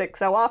toxic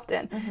so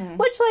often.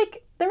 Which,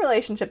 like, the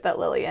relationship that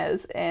Lily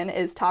is in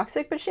is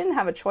toxic, but she didn't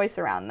have a choice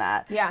around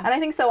that. Yeah. And I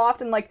think so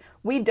often, like,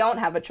 we don't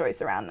have a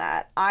choice around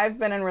that. I've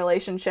been in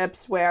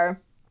relationships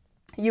where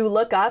you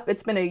look up,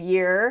 it's been a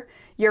year,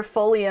 you're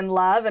fully in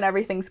love and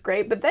everything's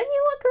great, but then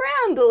you look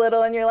around a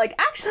little and you're like,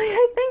 actually,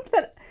 I think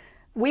that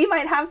we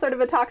might have sort of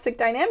a toxic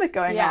dynamic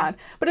going on.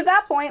 But at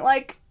that point,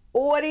 like,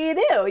 what do you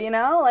do, you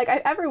know? Like,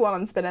 every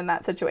woman's been in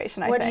that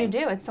situation, I think. What do you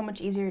do? It's so much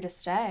easier to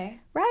stay.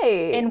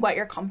 Right. In what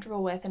you're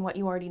comfortable with and what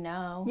you already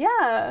know.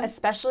 Yeah.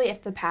 Especially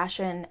if the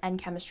passion and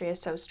chemistry is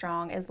so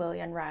strong as Lily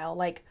and Ryle.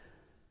 Like,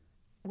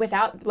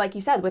 without, like you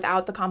said,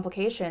 without the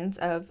complications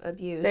of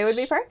abuse. They would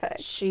be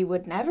perfect. She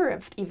would never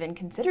have even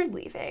considered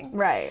leaving.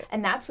 Right.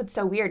 And that's what's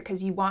so weird,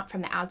 because you want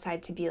from the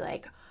outside to be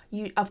like,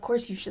 of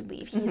course you should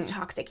leave. He's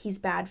toxic. He's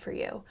bad for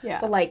you. Yeah.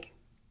 But, like,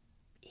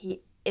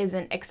 he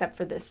isn't, except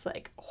for this,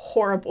 like,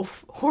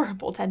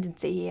 horrible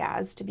tendency he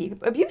has to be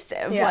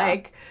abusive. Yeah.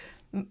 Like,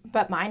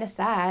 but minus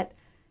that,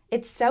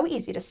 it's so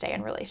easy to stay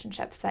in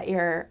relationships that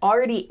you're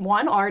already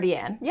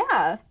in.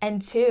 Yeah.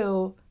 And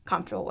two,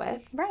 comfortable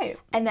with. Right.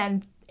 And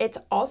then it's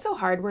also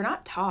hard. We're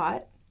not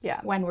taught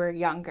when we're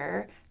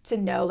younger to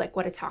know, like,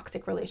 what a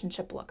toxic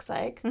relationship looks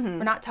like.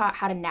 We're not taught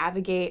how to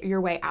navigate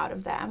your way out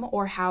of them,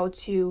 or how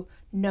to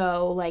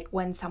know, like,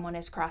 when someone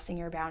is crossing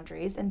your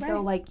boundaries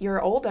until like you're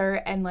older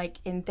and, like,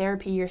 in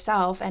therapy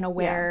yourself and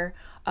aware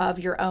of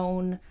your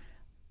own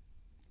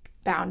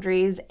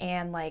boundaries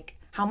and, like,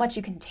 how much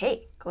you can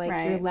take,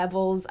 like your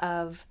levels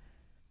of,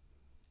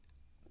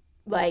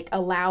 like,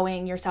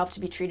 allowing yourself to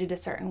be treated a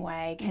certain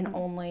way can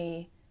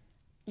only,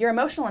 your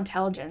emotional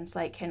intelligence,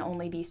 like, can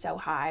only be so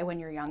high when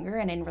you're younger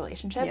and in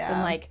relationships.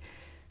 And, like,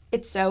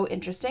 it's so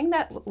interesting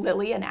that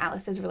Lily and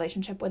Alice's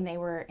relationship when they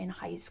were in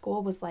high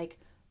school was, like,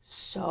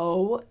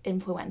 so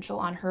influential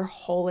on her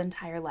whole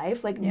entire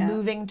life. Like,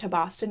 moving to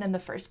Boston in the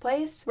first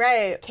place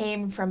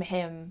came from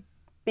him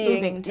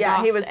moving to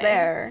Boston. He was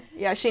there.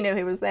 Yeah, she knew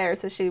he was there,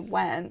 so she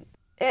went.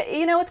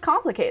 You know, it's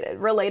complicated.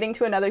 Relating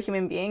to another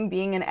human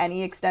being in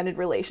any extended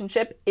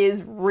relationship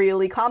is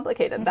really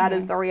complicated. That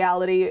is the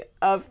reality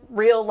of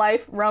real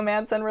life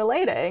romance and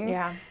relating.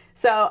 Yeah.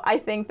 So I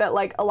think that,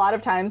 like, a lot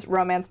of times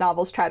romance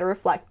novels try to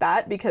reflect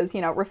that because, you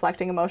know,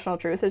 reflecting emotional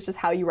truth is just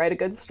how you write a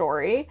good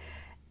story.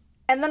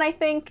 And then I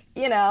think,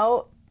 you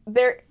know,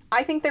 there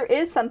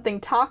is something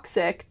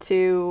toxic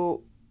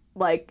to,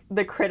 like,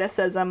 the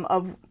criticism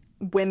of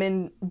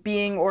women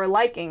being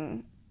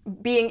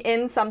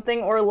in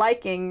something or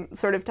liking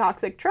sort of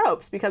toxic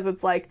tropes, because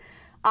it's like,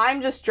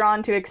 I'm just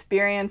drawn to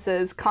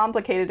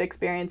complicated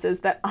experiences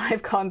that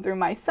I've gone through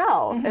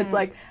myself. It's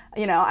like,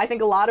 you know, I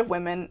think a lot of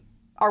women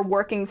are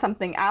working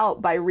something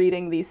out by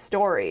reading these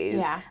stories.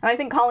 Yeah. And I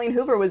think Colleen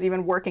Hoover was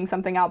even working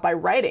something out by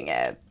writing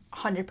it.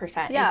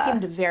 100%. Yeah. It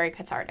seemed very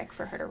cathartic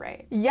for her to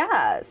write.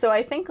 Yeah. So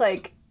I think,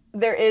 like,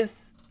 there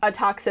is a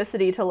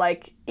toxicity to,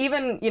 like,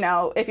 even, you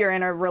know, if you're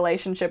in a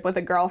relationship with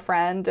a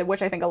girlfriend,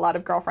 which I think a lot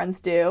of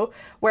girlfriends do,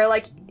 where,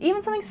 like,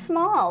 even something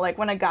small, like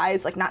when a guy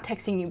is, like, not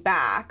texting you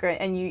back, or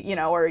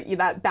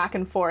that back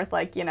and forth,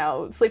 like, you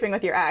know, sleeping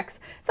with your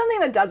ex, something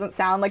that doesn't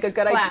sound like a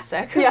good idea.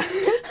 Classic. Yeah.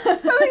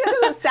 Something that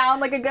doesn't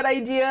sound like a good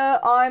idea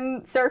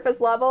on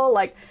surface level,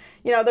 like,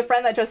 you know, the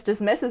friend that just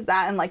dismisses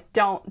that and, like,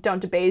 don't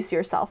debase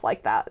yourself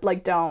like that.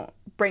 Like, don't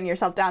bring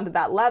yourself down to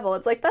that level.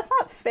 It's like, that's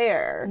not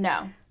fair.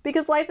 No.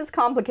 Because life is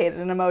complicated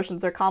and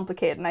emotions are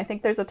complicated. And I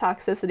think there's a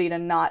toxicity to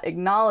not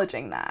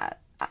acknowledging that.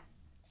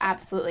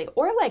 Absolutely.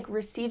 Or, like,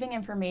 receiving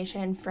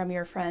information from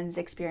your friends'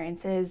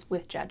 experiences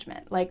with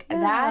judgment. Like,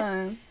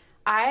 that,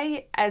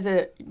 I, as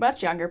a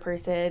much younger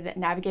person,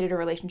 navigated a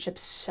relationship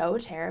so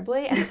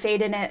terribly and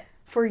stayed in it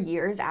for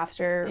years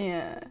after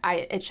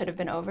it should have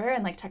been over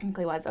and like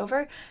technically was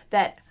over,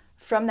 that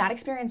from that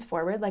experience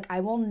forward, like I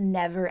will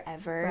never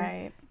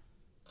ever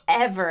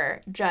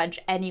ever judge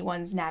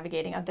anyone's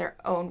navigating of their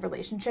own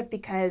relationship,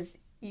 because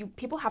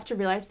people have to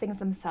realize things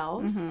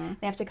themselves.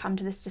 They have to come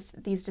to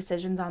these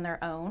decisions on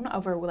their own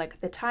over like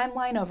the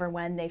timeline, over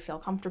when they feel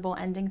comfortable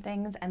ending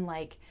things. And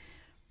like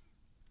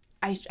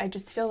I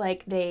just feel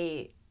like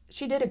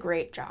she did a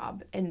great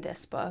job in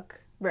this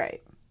book.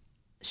 Right.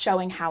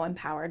 Showing how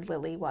empowered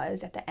Lily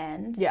was at the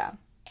end. Yeah.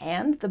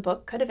 And the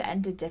book could have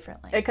ended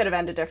differently. It could have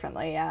ended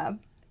differently, yeah.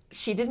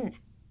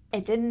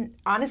 It didn't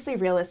honestly,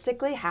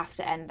 realistically have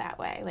to end that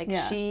way. Like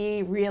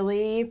she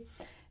really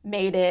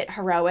made it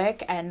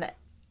heroic and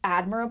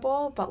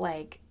admirable, but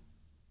like,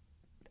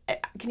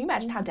 can you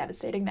imagine how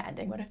devastating the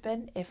ending would have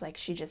been if like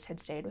she just had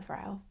stayed with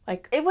Ryle?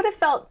 Like, it would have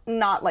felt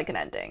not like an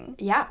ending.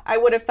 Yeah. I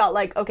would have felt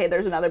like, okay,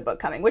 there's another book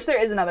coming, which there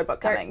is another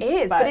book coming.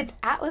 There is, but it's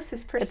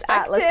Atlas's perspective. It's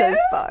Atlas's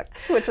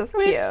books, which is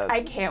cute.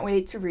 I can't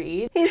wait to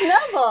read. He's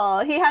noble.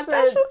 He has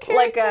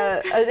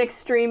an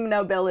extreme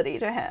nobility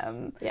to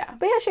him. Yeah.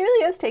 But yeah, she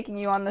really is taking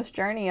you on this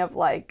journey of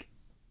like,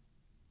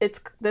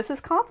 this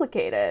is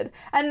complicated.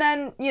 And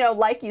then, you know,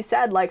 like you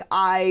said, like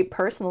I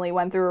personally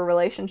went through a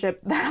relationship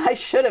that I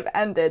should have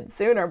ended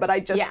sooner, but I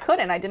just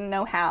couldn't. I didn't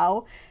know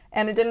how,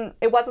 and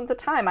it wasn't the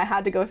time. I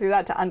had to go through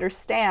that to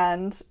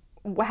understand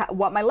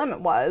what my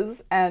limit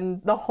was.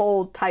 And the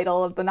whole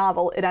title of the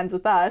novel, It Ends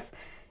With Us,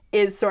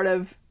 is sort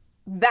of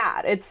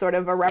that. It's sort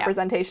of a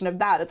representation of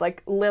that. It's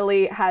like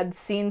Lily had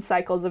seen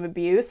cycles of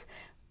abuse,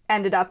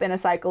 ended up in a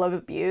cycle of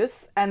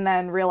abuse, and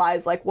then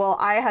realized like, well,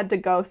 I had to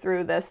go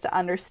through this to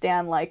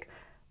understand like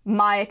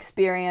my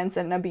experience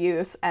in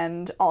abuse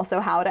and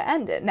also how to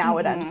end it. Now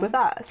it ends with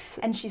us.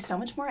 And she's so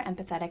much more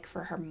empathetic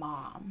for her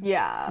mom.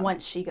 Yeah.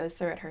 Once she goes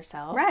through it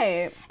herself.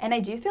 Right. And I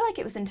do feel like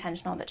it was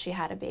intentional that she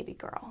had a baby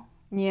girl.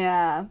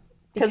 Yeah.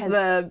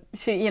 Because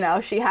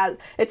she has,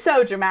 it's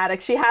so dramatic.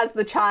 She has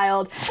the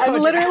child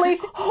and literally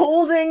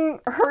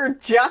holding her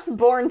just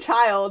born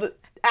child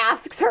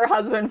asks her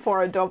husband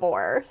for a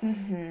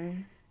divorce.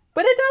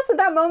 But it does at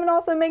that moment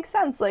also make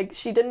sense. Like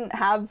she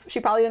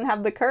probably didn't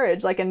have the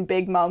courage, like in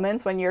big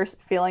moments when you're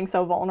feeling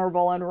so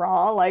vulnerable and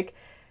raw, like,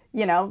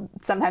 you know,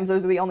 sometimes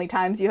those are the only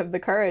times you have the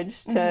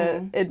courage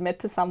to admit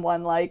to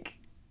someone like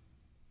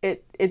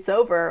it's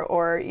over,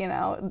 or, you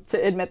know,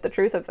 to admit the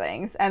truth of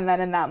things. And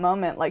then in that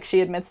moment, like she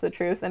admits the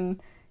truth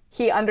and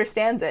he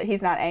understands it.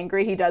 He's not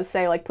angry. He does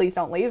say like, please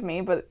don't leave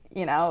me. But,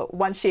 you know,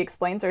 once she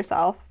explains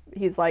herself,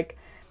 he's like,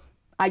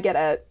 I get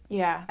it.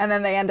 Yeah. And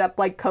then they end up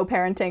like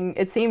co-parenting,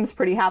 it seems,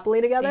 pretty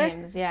happily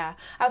together. Yeah.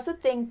 I also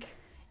think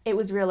it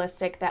was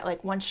realistic that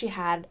like once she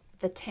had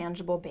the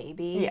tangible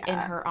baby in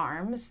her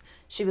arms,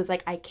 she was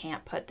like, I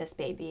can't put this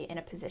baby in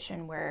a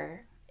position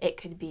where it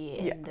could be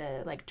in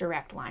the like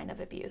direct line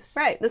of abuse.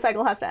 Right. The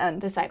cycle has to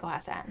end.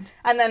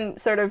 And then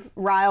sort of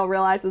Ryle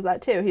realizes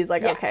that too. He's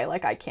like, okay,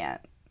 like I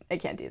can't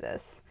do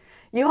this.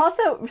 You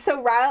also,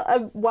 so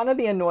Ryle, one of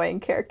the annoying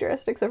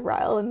characteristics of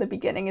Ryle in the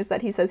beginning is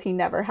that he says he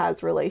never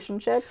has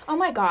relationships. Oh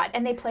my God.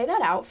 And they play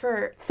that out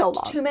for so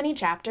long. Too many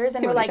chapters.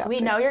 And we're like,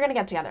 we know you're going to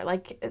get together.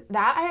 Like,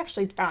 that I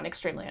actually found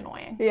extremely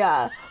annoying.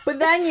 Yeah. But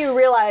then you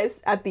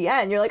realize at the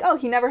end, you're like, oh,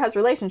 he never has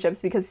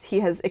relationships because he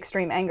has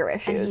extreme anger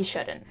issues. And he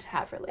shouldn't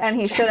have relationships. And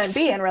he shouldn't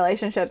be in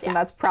relationships. And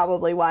that's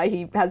probably why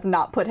he has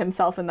not put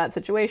himself in that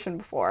situation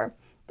before.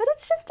 But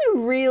it's just a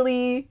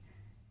really...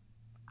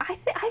 I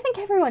think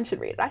everyone should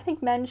read it. I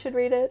think men should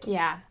read it.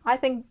 Yeah. I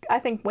think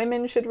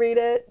women should read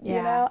it. Yeah.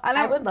 You know.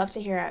 I would love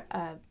to hear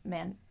a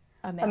man's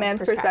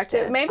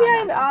perspective. Maybe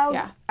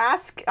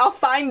I'll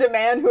find a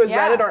man who has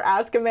read it, or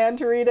ask a man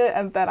to read it,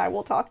 and then I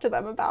will talk to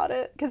them about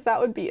it, because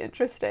that would be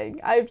interesting.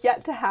 I've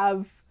yet to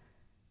have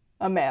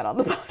a man on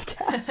the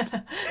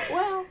podcast.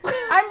 Well, one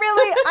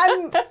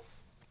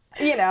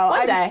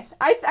day.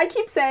 I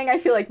keep saying I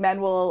feel like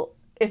men will,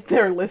 if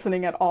they're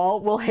listening at all,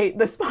 will hate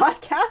this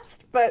podcast.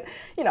 But,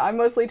 you know, I'm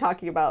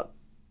talking about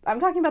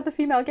the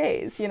female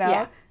gaze, you know?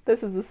 Yeah.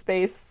 This is a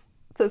space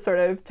to sort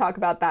of talk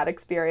about that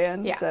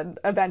experience. Yeah. And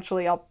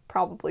eventually I'll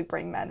probably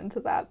bring men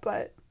into that,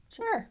 but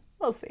sure.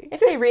 We'll see.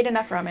 If they read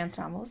enough romance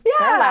novels, they're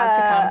allowed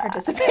to come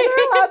participate.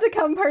 They're allowed to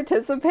come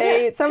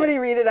participate. Somebody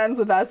read It Ends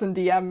With Us and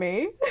DM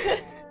me.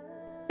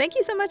 Thank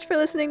you so much for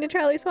listening to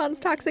Charlie Swan's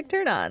Toxic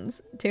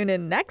Turn-Ons. Tune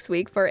in next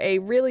week for a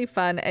really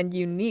fun and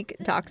unique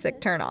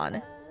toxic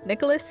turn-on.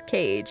 Nicolas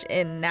Cage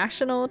in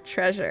National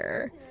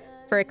Treasure.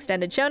 For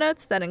extended show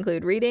notes that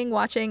include reading,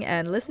 watching,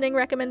 and listening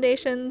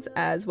recommendations,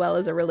 as well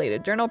as a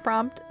related journal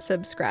prompt,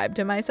 subscribe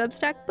to my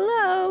Substack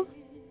below.